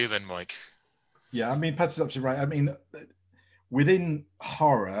onto you then, Mike. Yeah, Pat's absolutely right. Within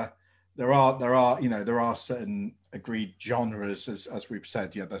horror, there are certain agreed genres, as we've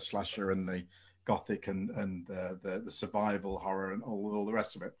said. The slasher and the gothic and the survival horror and all the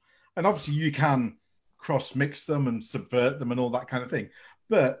rest of it. And obviously, you can cross mix them and subvert them and all that kind of thing.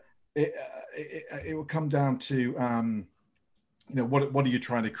 But it will come down to what are you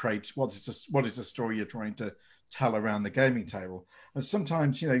trying to create? What is the story you're trying to tell around the gaming table? And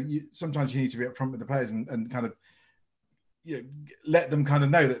sometimes you need to be upfront with the players and kind of let them kind of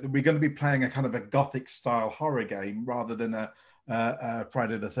know that we're going to be playing a kind of a gothic style horror game rather than a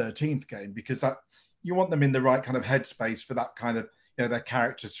Friday the 13th game, because that you want them in the right kind of headspace for that kind of their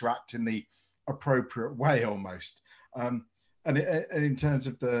characters to act in the appropriate way almost. And in terms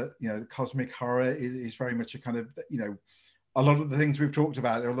of the cosmic horror, is very much a kind of a lot of the things we've talked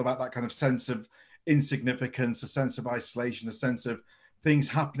about, they're all about that kind of sense of insignificance, a sense of isolation, a sense of things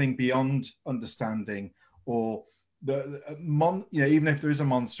happening beyond understanding, or even if there is a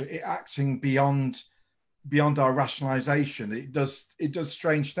monster, it acting beyond our rationalization. It does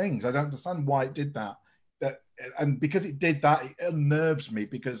strange things. I don't understand why it did that. And because it did that, it unnerves me,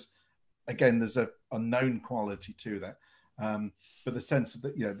 because again, there's a unknown quality to that. But the sense of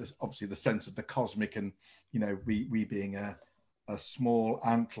obviously the sense of the cosmic, and we being a small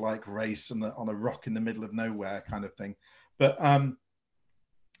ant-like race on a rock in the middle of nowhere kind of thing. But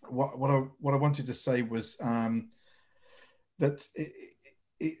what I wanted to say was that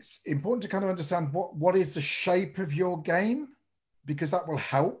it's important to kind of understand what is the shape of your game, because that will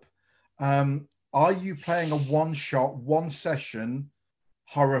help. Are you playing a one-shot, one-session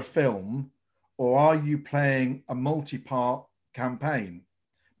horror film, or are you playing a multi-part campaign?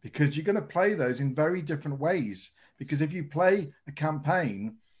 Because you're going to play those in very different ways. Because if you play a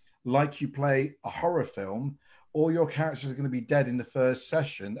campaign like you play a horror film, all your characters are going to be dead in the first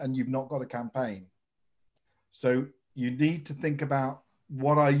session and you've not got a campaign. So you need to think about,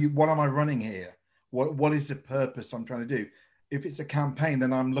 what am I running here? What is the purpose I'm trying to do? If it's a campaign,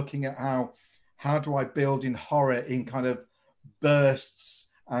 then I'm looking at how do I build in horror in kind of bursts,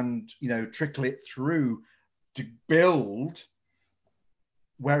 and trickle it through to build.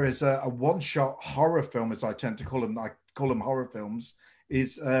 Whereas a one-shot horror film, as I tend to call them, I call them horror films,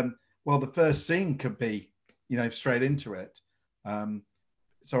 is the first scene could be straight into it.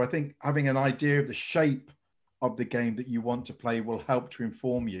 So I think having an idea of the shape of the game that you want to play will help to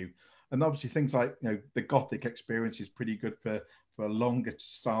inform you. And obviously things like the Gothic experience is pretty good for a longer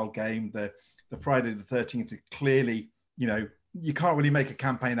style game. The Friday the 13th is clearly, you can't really make a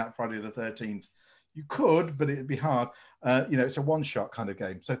campaign out Friday the 13th. You could, but it'd be hard. It's a one-shot kind of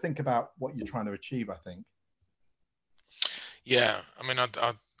game. So think about what you're trying to achieve, I think. Yeah, I mean,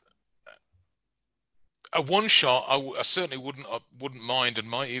 a one-shot, I certainly wouldn't mind, and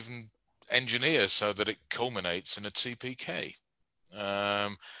might even engineer so that it culminates in a TPK,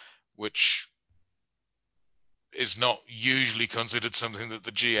 which is not usually considered something that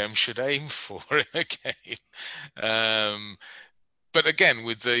the GM should aim for in a game. But again,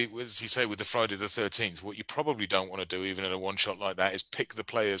 as you say, with the Friday the 13th, what you probably don't want to do, even in a one-shot like that, is pick the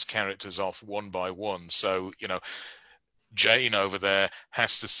players' characters off one by one. So, Jane over there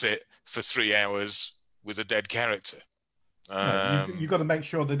has to sit for 3 hours with a dead character. You've got to make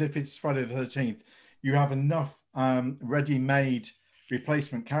sure that if it's Friday the 13th, you have enough ready-made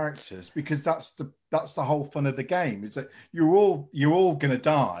replacement characters, because that's the whole fun of the game. Is that you're all going to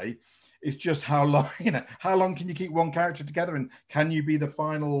die. It's just how long can you keep one character together, and can you be the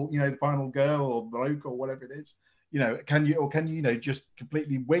final girl or bloke or whatever it is? Can you just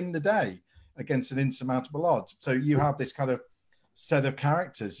completely win the day against an insurmountable odds? So you have this kind of set of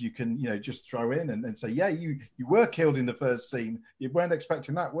characters you can just throw in and say, yeah, you were killed in the first scene. You weren't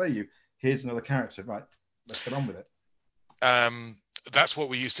expecting that, were you? Here's another character. Right, let's get on with it. That's what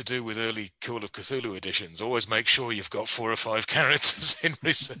we used to do with early Call of Cthulhu editions. Always make sure you've got 4 or 5 characters in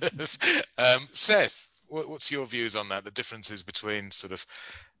reserve. Seth, what's your views on that? The differences between sort of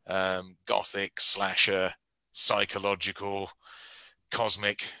gothic, slasher, psychological,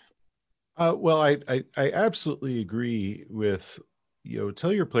 cosmic? Well, I absolutely agree with,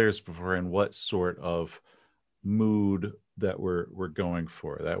 tell your players beforehand what sort of mood that we're going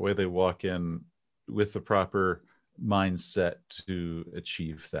for. That way they walk in with the proper mindset to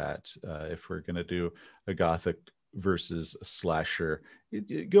achieve that. If we're going to do a gothic versus a slasher,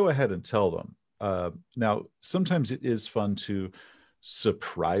 go ahead and tell them. Now, sometimes it is fun to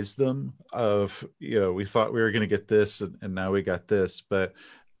surprise them of, we thought we were going to get this and now we got this, but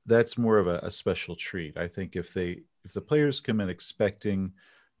that's more of a special treat. I think if the players come in expecting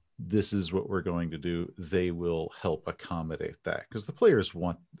this is what we're going to do, they will help accommodate that, because the players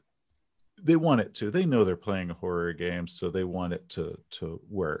want it to. They know they're playing a horror game, so they want it to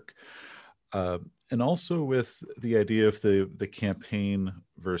work. And also with the idea of the campaign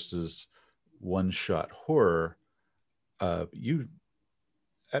versus one-shot horror, you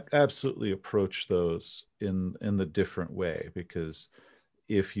absolutely approach those in the different way, because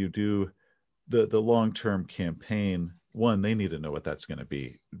if you do the long-term campaign, one, they need to know what that's going to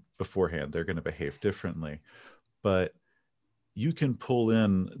be beforehand. They're going to behave differently, but you can pull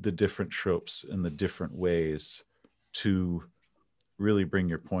in the different tropes in the different ways to really bring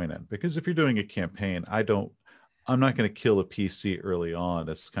your point in. Because if you're doing a campaign, I'm not going to kill a PC early on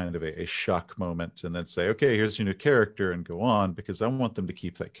as kind of a shock moment and then say, okay, here's your new character and go on, because I want them to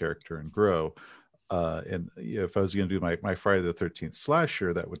keep that character and grow. And if I was going to do my Friday the 13th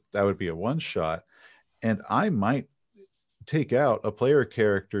slasher, that would be a one shot. And I might take out a player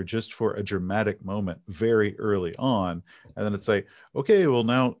character just for a dramatic moment very early on, and then it's like, okay, well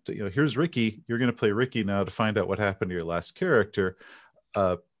now, you know, here's Ricky. You're going to play Ricky now to find out what happened to your last character.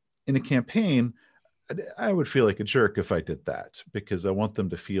 In a campaign, I would feel like a jerk if I did that, because I want them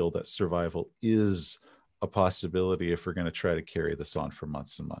to feel that survival is a possibility if we're going to try to carry this on for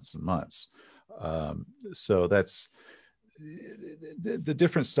months and months and months. So that's the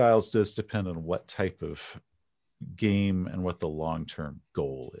different styles does depend on what type of game and what the long-term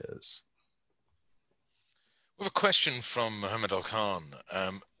goal is. We have a question from Mohammed Al Khan.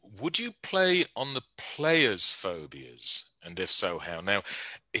 Would you play on the players' phobias? And if so, how? Now,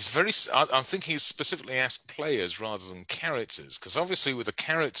 it's very, I'm thinking he's specifically asked players rather than characters, because obviously with a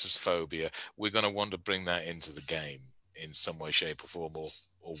character's phobia, we're going to want to bring that into the game in some way, shape or form, or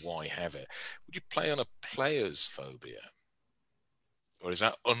why have it? Would you play on a player's phobia? Or is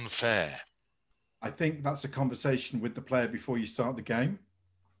that unfair? I think that's a conversation with the player before you start the game,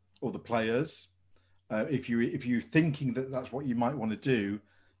 or the players. If you're thinking that that's what you might want to do,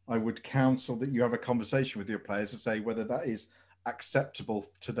 I would counsel that you have a conversation with your players to say whether that is acceptable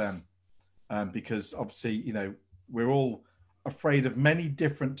to them, because obviously, you know, we're all afraid of many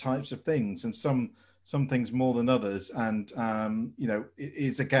different types of things, and some things more than others. And you know, it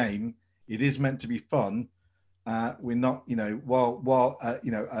is a game. It is meant to be fun. We're not, you know, while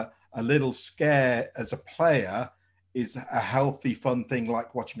you know, a little scare as a player is a healthy, fun thing,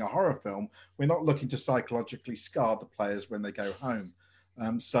 like watching a horror film. We're not looking to psychologically scar the players when they go home.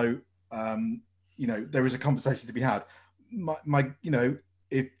 So you know, there is a conversation to be had. My you know,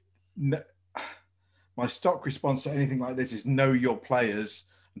 if my stock response to anything like this is know your players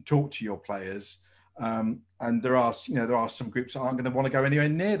and talk to your players. And there are, you know, there are some groups that aren't going to want to go anywhere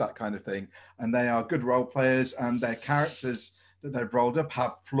near that kind of thing, and they are good role players, and their characters that they've rolled up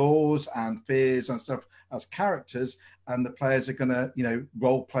have flaws and fears and stuff as characters, and the players are going to, you know,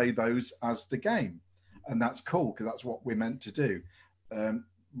 role play those as the game, and that's cool because that's what we're meant to do. You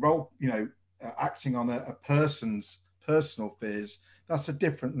know, acting on a person's personal fears, that's a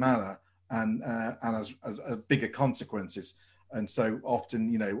different manner, and as bigger consequences. And so often,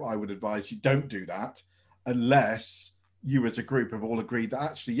 you know, I would advise you don't do that unless you as a group have all agreed that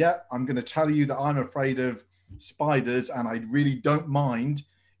actually, yeah, I'm going to tell you that I'm afraid of spiders, and I really don't mind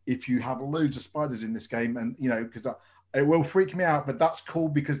if you have loads of spiders in this game, and, you know, because it will freak me out, but that's cool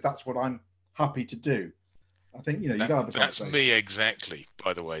because that's what I'm happy to do. I think, you know, you gotta have a conversation. That's me exactly,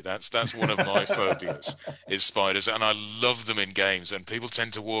 by the way. That's one of my phobias is spiders, and I love them in games, and people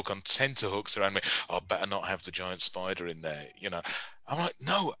tend to walk on tenterhooks around me. Oh, I better not have the giant spider in there, you know. I'm like,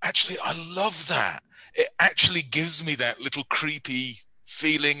 no, actually, I love that. It actually gives me that little creepy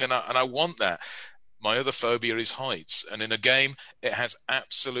feeling, and I want that. My other phobia is heights, and in a game, it has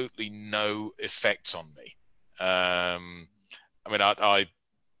absolutely no effect on me. I mean,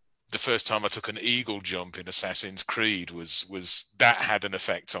 the first time I took an eagle jump in Assassin's Creed was that had an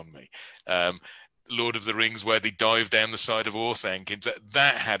effect on me. Lord of the Rings, where they dive down the side of Orthanc,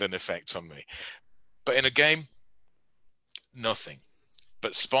 that had an effect on me. But in a game, nothing.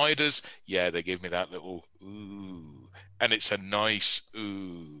 But spiders, yeah, they give me that little ooh, and it's a nice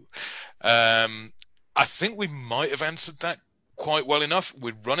ooh. I think we might have answered that quite well enough.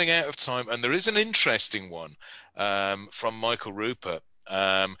 We're running out of time, and there is an interesting one from Michael Rupert.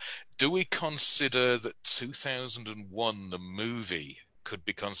 Do we consider that 2001, the movie, could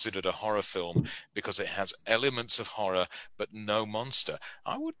be considered a horror film because it has elements of horror but no monster?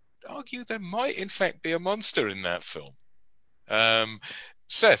 I would argue there might in fact be a monster in that film.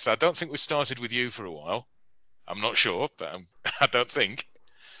 Seth, I don't think we started with you for a while. I'm not sure, but I don't think.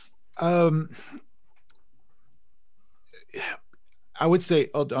 I would say,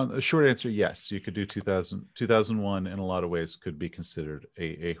 on a short answer, yes, you could do 2001 in a lot of ways could be considered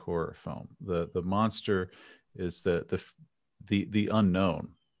a horror film. The monster is the unknown,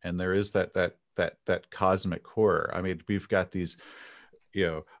 and there is that cosmic horror. I mean, we've got these, you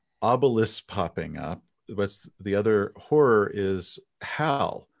know, obelisks popping up. What's the other horror is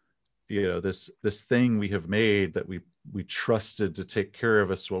Hal, you know, this thing we have made that we trusted to take care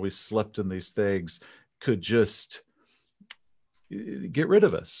of us while we slept in these things could just get rid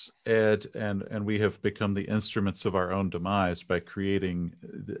of us, and we have become the instruments of our own demise by creating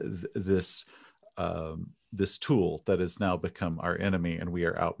this tool that has now become our enemy, and we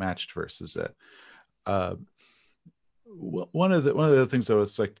are outmatched versus it. One of the things I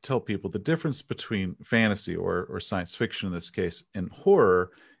would like to tell people, the difference between fantasy or science fiction in this case and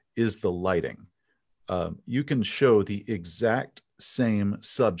horror is the lighting. You can show the exact same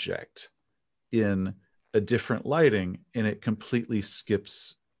subject in a different lighting, and it completely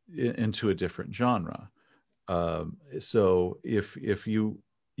skips into a different genre. So if you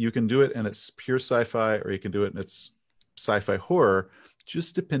can do it and it's pure sci-fi, or you can do it and it's sci-fi horror,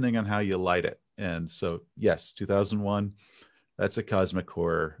 just depending on how you light it. And so, yes, 2001, that's a cosmic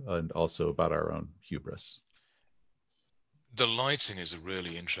horror, and also about our own hubris. The lighting is a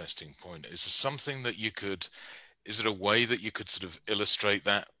really interesting point. Is there something that you could, is it a way that you could sort of illustrate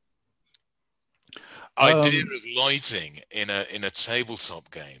that idea of lighting in a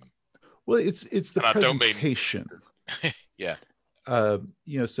tabletop game? Well, it's the And presentation. I don't mean, yeah.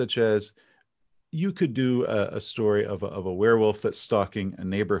 Such as, you could do a story of a werewolf that's stalking a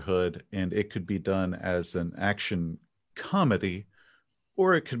neighborhood, and it could be done as an action comedy,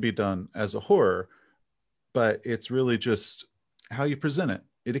 or it could be done as a horror. But it's really just how you present it.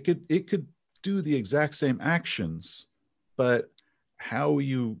 It could do the exact same actions, but how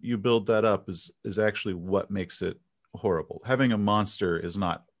you build that up is actually what makes it horrible. Having a monster is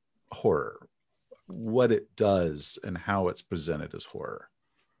not horror. What it does and how it's presented is horror.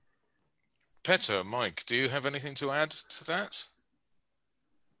 Petter, Mike, do you have anything to add to that?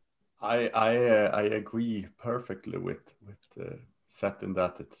 I agree perfectly with Seth in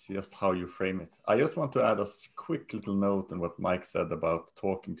that. It's just how you frame it. I just want to add a quick little note on what Mike said about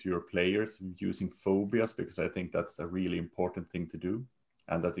talking to your players using phobias, because I think that's a really important thing to do.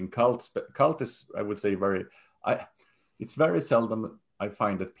 And that in cult is, I would say, it's very seldom I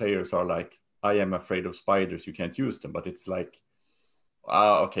find that players are like, I am afraid of spiders, you can't use them. But it's like,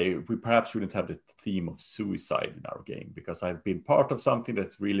 okay, we perhaps shouldn't have the theme of suicide in our game, because I've been part of something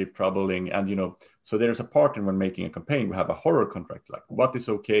that's really troubling. And, so there's a part in when making a campaign, we have a horror contract, like what is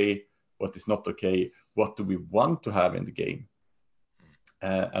okay, what is not okay, what do we want to have in the game?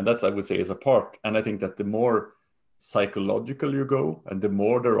 And that's, I would say, is a part. And I think that the more psychological you go, and the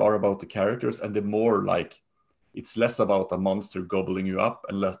more there are about the characters, and the more like, it's less about a monster gobbling you up,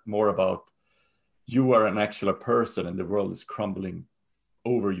 and more about you are an actual person, and the world is crumbling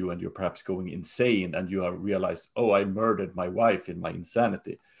over you, and you're perhaps going insane, and you have realized, oh, I murdered my wife in my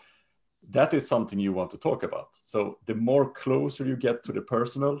insanity. That is something you want to talk about. So the more closer you get to the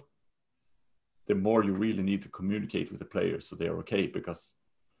personal, the more you really need to communicate with the players so they are okay, because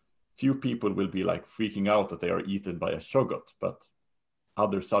few people will be like freaking out that they are eaten by a shoggoth, but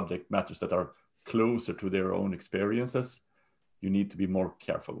other subject matters that are closer to their own experiences, you need to be more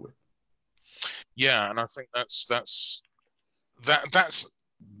careful with. Yeah, and I think that's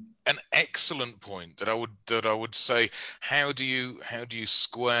an excellent point that I would say. How do you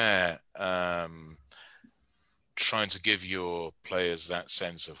square trying to give your players that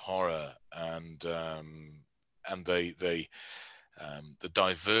sense of horror and the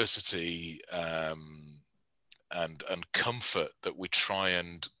diversity and comfort that we try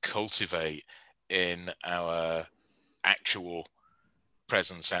and cultivate in our actual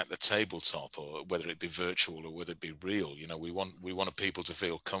presence at the tabletop, or whether it be virtual or whether it be real. We want people to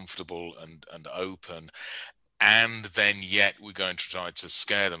feel comfortable and open, and then yet we're going to try to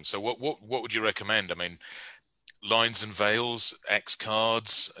scare them. So what would you recommend? I mean, lines and veils, X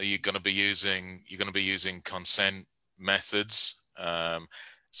cards. Are you going to be using? You're going to be using consent methods.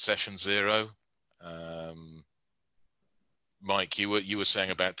 Session zero. Mike, you were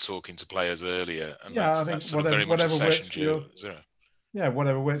saying about talking to players earlier, and yeah, that's sort of very much a session zero. Yeah,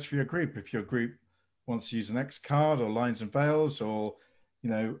 whatever works for your group. If your group wants to use an X card or lines and veils, or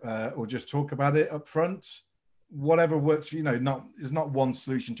or just talk about it up front, whatever works for there's not one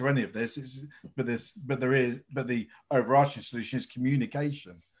solution to any of this. But the overarching solution is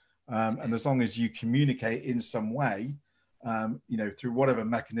communication, and as long as you communicate in some way, through whatever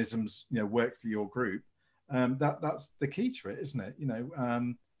mechanisms work for your group, that's the key to it, isn't it?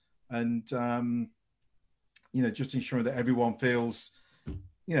 Just ensuring that everyone feels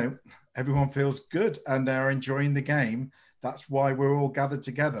good and they're enjoying the game. That's why we're all gathered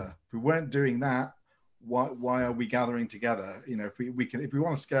together. If we weren't doing that, why are we gathering together? If we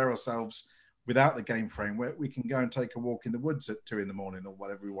want to scare ourselves without the game framework, we can go and take a walk in the woods at 2 a.m. or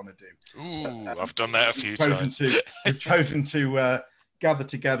whatever we want to do. Ooh, I've done that a few times. We've chosen to gather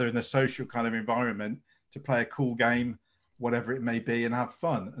together in a social kind of environment to play a cool game, whatever it may be, and have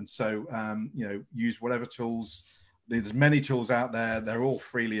fun. And so, use whatever tools. There's many tools out there. They're all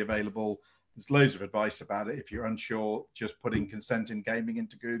freely available. There's loads of advice about it. If you're unsure, just put in consent in gaming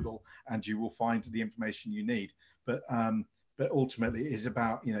into Google and you will find the information you need. But ultimately it is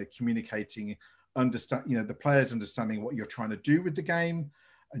about, communicating, the players understanding what you're trying to do with the game,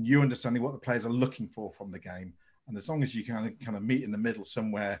 and you understanding what the players are looking for from the game. And as long as you kind of meet in the middle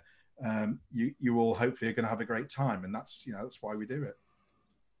somewhere, you all hopefully are going to have a great time. And that's why we do it.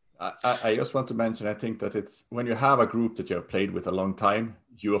 I just want to mention, I think that it's when you have a group that you have played with a long time,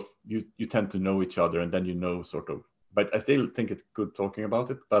 you tend to know each other, and then you know sort of. But I still think it's good talking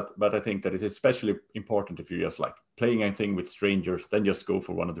about it. But I think that it's especially important if you're just like playing anything with strangers, then just go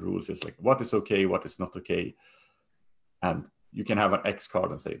for one of the rules. It's like what is okay, what is not okay, and you can have an X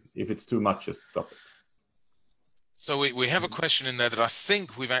card and say if it's too much, just stop it. So we have a question in there that I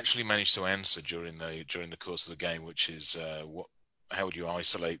think we've actually managed to answer during the course of the game, which is how would you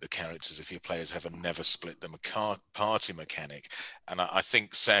isolate the characters if your players have a never split them a party mechanic? And I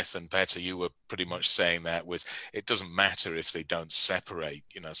think Seth and Petter, you were pretty much saying that with it doesn't matter if they don't separate,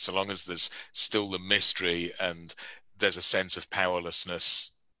 you know, so long as there's still the mystery and there's a sense of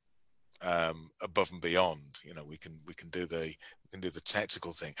powerlessness above and beyond. You know, we can do the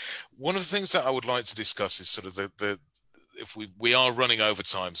tactical thing. One of the things that I would like to discuss is sort of the if we are running over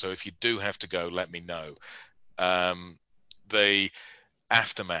time, so if you do have to go, let me know. The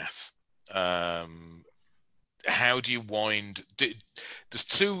aftermath. How do you wind? There's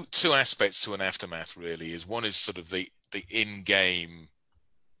two aspects to an aftermath. Really, is one is sort of the in-game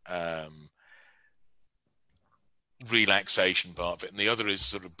relaxation part of it, and the other is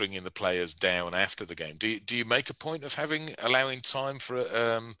sort of bringing the players down after the game. Do you make a point of allowing time for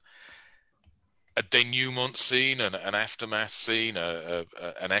a denouement scene, an aftermath scene,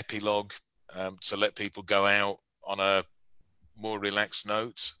 an epilogue, to let people go out on a more relaxed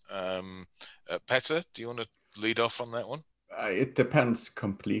note? Petter, do you want to lead off on that one? It depends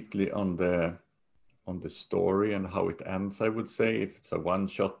completely on the story and how it ends. I would say if it's a one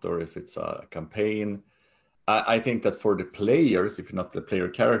shot or if it's a campaign. I think that for the players, if you're not the player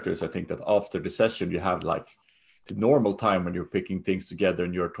characters, I think that after the session you have like the normal time when you're picking things together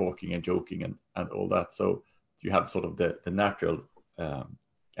and you're talking and joking and all that. So you have sort of the natural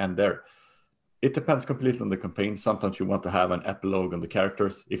end there. It depends completely on the campaign. Sometimes you want to have an epilogue on the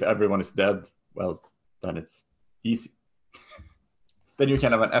characters. If everyone is dead, well, then it's easy. Then you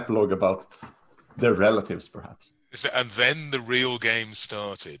can have an epilogue about their relatives, perhaps. And then the real game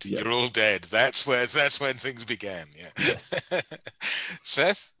started. Yes. You're all dead. That's when things began. Yeah. Yes.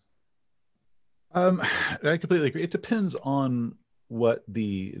 Seth? I completely agree. It depends on what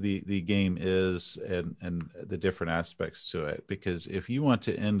the game is and the different aspects to it. Because if you want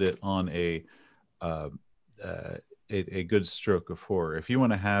to end it on a good stroke of horror, if you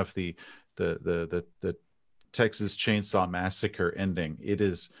want to have the Texas Chainsaw Massacre ending, it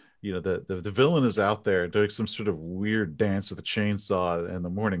is, you know, the villain is out there doing some sort of weird dance with a chainsaw in the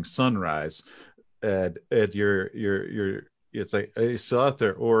morning sunrise, and you're it's like it's still out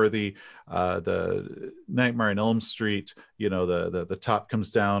there. Or the Nightmare on Elm Street, you know, the top comes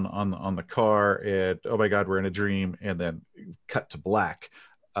down on the car and oh my god, we're in a dream, and then cut to black.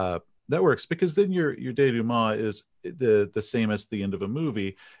 That works because then your denouement is the same as the end of a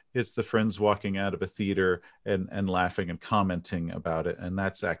movie. It's the friends walking out of a theater and laughing and commenting about it. And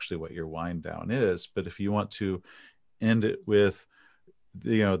that's actually what your wind down is. But if you want to end it with,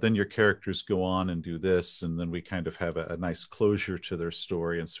 you know, then your characters go on and do this, and then we kind of have a nice closure to their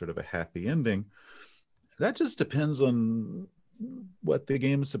story and sort of a happy ending. That just depends on what the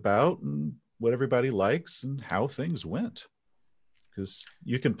game is about and what everybody likes and how things went. Because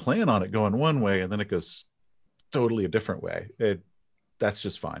you can plan on it going one way and then it goes totally a different way. That's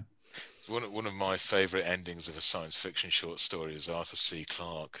just fine. One of my favorite endings of a science fiction short story is Arthur C.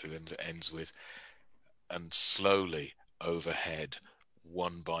 Clarke, who ends with, and slowly overhead,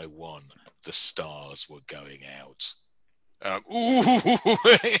 one by one, the stars were going out.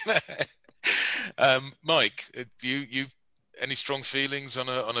 Mike, do you any strong feelings on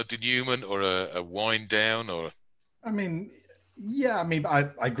a denouement or a wind down? Or I mean, yeah, I mean, I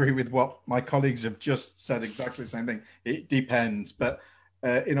agree with what my colleagues have just said, exactly the same thing. It depends, but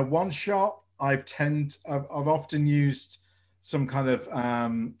in a one shot, I've often used some kind of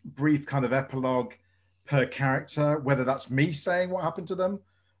brief kind of epilogue per character, whether that's me saying what happened to them,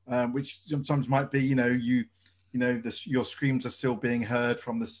 which sometimes might be, your screams are still being heard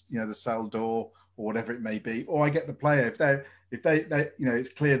from the cell door or whatever it may be, or I get the player if they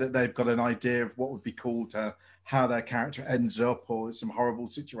it's clear that they've got an idea of what would be cool to how their character ends up, or it's some horrible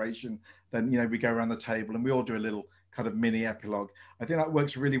situation, then we go around the table and we all do a little kind of mini epilogue. I think that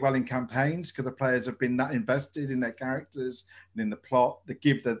works really well in campaigns because the players have been that invested in their characters and in the plot that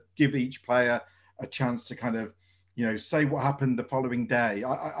give each player a chance to kind of say what happened the following day.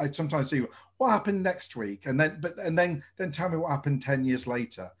 I sometimes see what happened next week, and then tell me what happened 10 years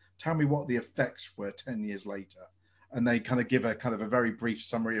later. Tell me what the effects were 10 years later, and they kind of give a very brief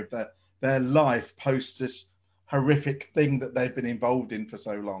summary of their life post this horrific thing that they've been involved in for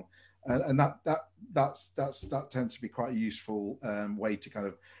so long. And that tends to be quite a useful way to kind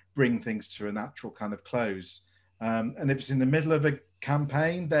of bring things to a natural kind of close. And if it's in the middle of a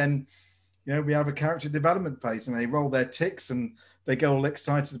campaign, then we have a character development phase, and they roll their ticks and they get all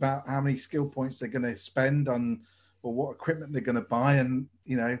excited about how many skill points they're going to spend on, or what equipment they're going to buy, and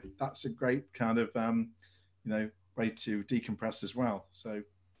that's a great kind of way to decompress as well. So it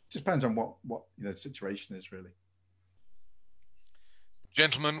just depends on what the situation is, really.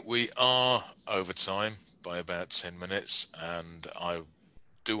 Gentlemen, we are over time by about 10 minutes, and I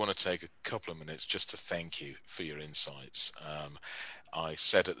do want to take a couple of minutes just to thank you for your insights. I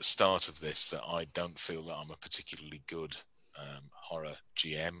said at the start of this that I don't feel that I'm a particularly good horror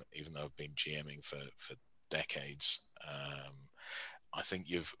GM, even though I've been GMing for decades. I think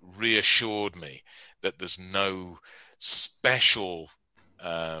you've reassured me that there's no special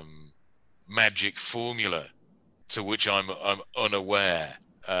magic formula to which I'm unaware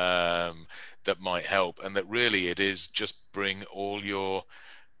that might help, and that really it is just bring all your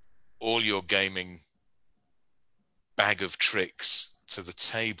gaming bag of tricks to the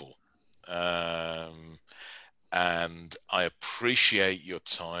table. And I appreciate your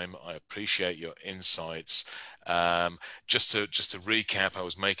time. I appreciate your insights. Just to recap, I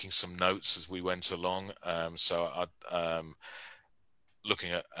was making some notes as we went along. So I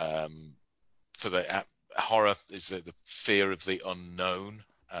looking at for the horror is the fear of the unknown.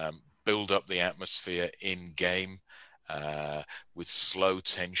 Build up the atmosphere in game with slow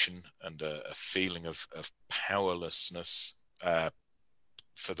tension and a feeling of powerlessness for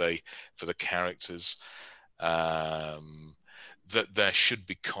the characters. That there should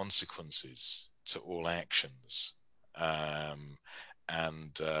be consequences to all actions,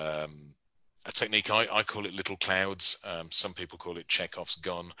 and a technique I call it little clouds. Some people call it Chekhov's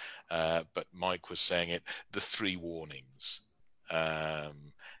gun, but Mike was saying it the 3 warnings.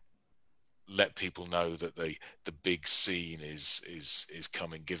 Let people know that the big scene is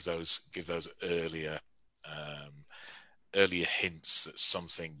coming. Give those earlier hints that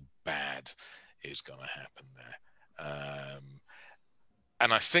something bad is going to happen there.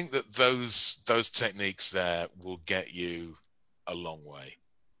 And I think that those techniques there will get you a long way.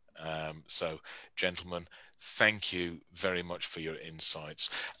 So, gentlemen, thank you very much for your insights.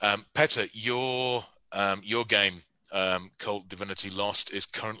 Petter, your game, Cult Divinity Lost, is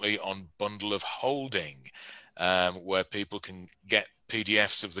currently on Bundle of Holding, where people can get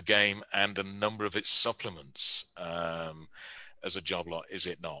PDFs of the game and a number of its supplements as a job lot, is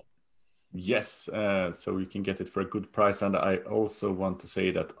it not? Yes, so you can get it for a good price. And I also want to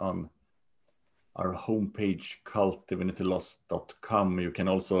say that on our homepage, cultdivinitylost.com, you can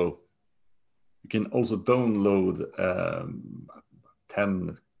also download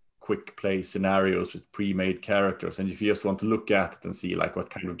 10 quick play scenarios with pre-made characters. And if you just want to look at it and see like what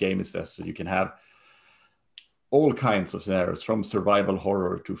kind of game is this, so you can have all kinds of scenarios, from survival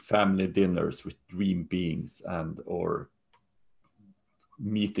horror to family dinners with dream beings, and or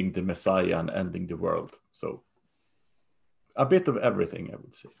meeting the Messiah and ending the world. So a bit of everything, I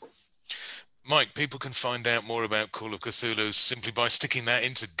would say. Mike, people can find out more about Call of Cthulhu simply by sticking that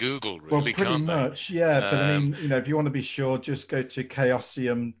into Google, really, well, pretty can't much, they? Yeah. But I mean, if you want to be sure, just go to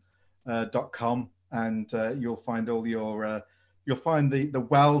chaosium.com and you'll find all your you'll find the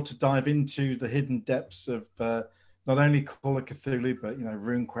well to dive into the hidden depths of not only Call of Cthulhu, but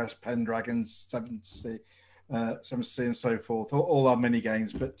RuneQuest, Pendragons, Seventh Sea, and so forth, all our mini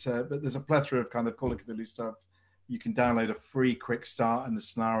games. But there's a plethora of kind of Call of Cthulhu stuff. You can download a free quick start and the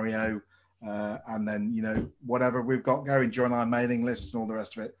scenario, and then whatever we've got going, join our mailing lists and all the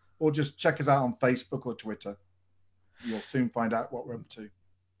rest of it, or just check us out on Facebook or Twitter. You'll soon find out what we're up to.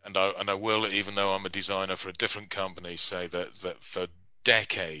 And I will, even though I'm a designer for a different company, say that for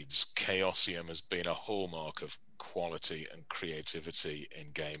decades, Chaosium has been a hallmark of quality and creativity in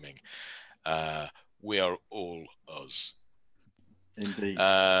gaming. We are all us. Indeed.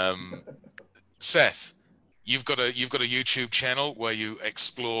 Seth, you've got a YouTube channel where you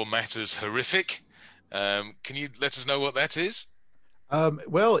explore matters horrific. Can you let us know what that is?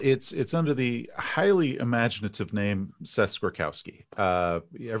 Well, it's under the highly imaginative name Seth Skorkowsky.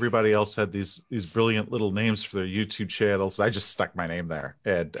 Everybody else had these brilliant little names for their YouTube channels. I just stuck my name there,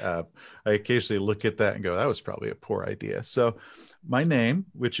 and I occasionally look at that and go, that was probably a poor idea. So my name,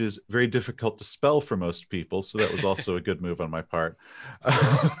 which is very difficult to spell for most people, so that was also a good move on my part.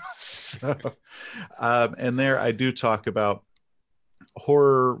 And there I do talk about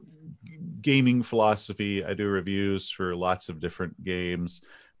horror gaming philosophy. I do reviews for lots of different games,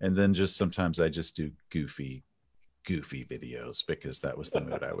 and then just sometimes I just do goofy videos because that was the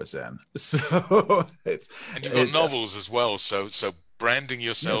mood I was in. So and you've got novels as well, so branding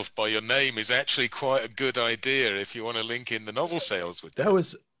yourself by your name is actually quite a good idea if you want to link in the novel sales with that.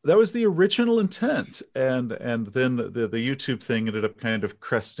 that was the original intent, and then the YouTube thing ended up kind of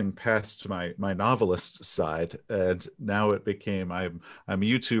cresting past my novelist side, and now it became I'm a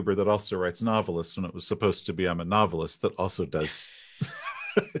YouTuber that also writes novelists, when it was supposed to be I'm a novelist that also does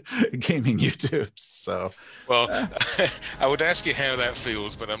gaming YouTubes. So, well, I would ask you how that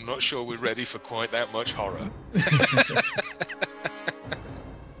feels, but I'm not sure we're ready for quite that much horror.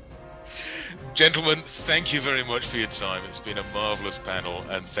 Gentlemen, thank you very much for your time. It's been a marvelous panel,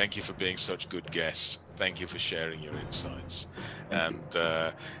 and thank you for being such good guests. Thank you for sharing your insights.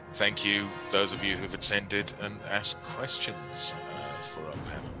 Thank you, those of you who've attended and asked questions for our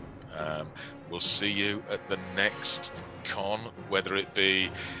panel. We'll see you at the next con, whether it be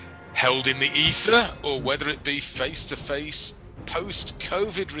held in the ether or whether it be face-to-face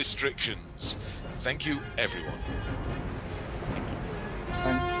post-COVID restrictions. Thank you, everyone.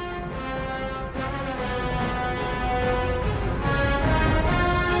 Thanks.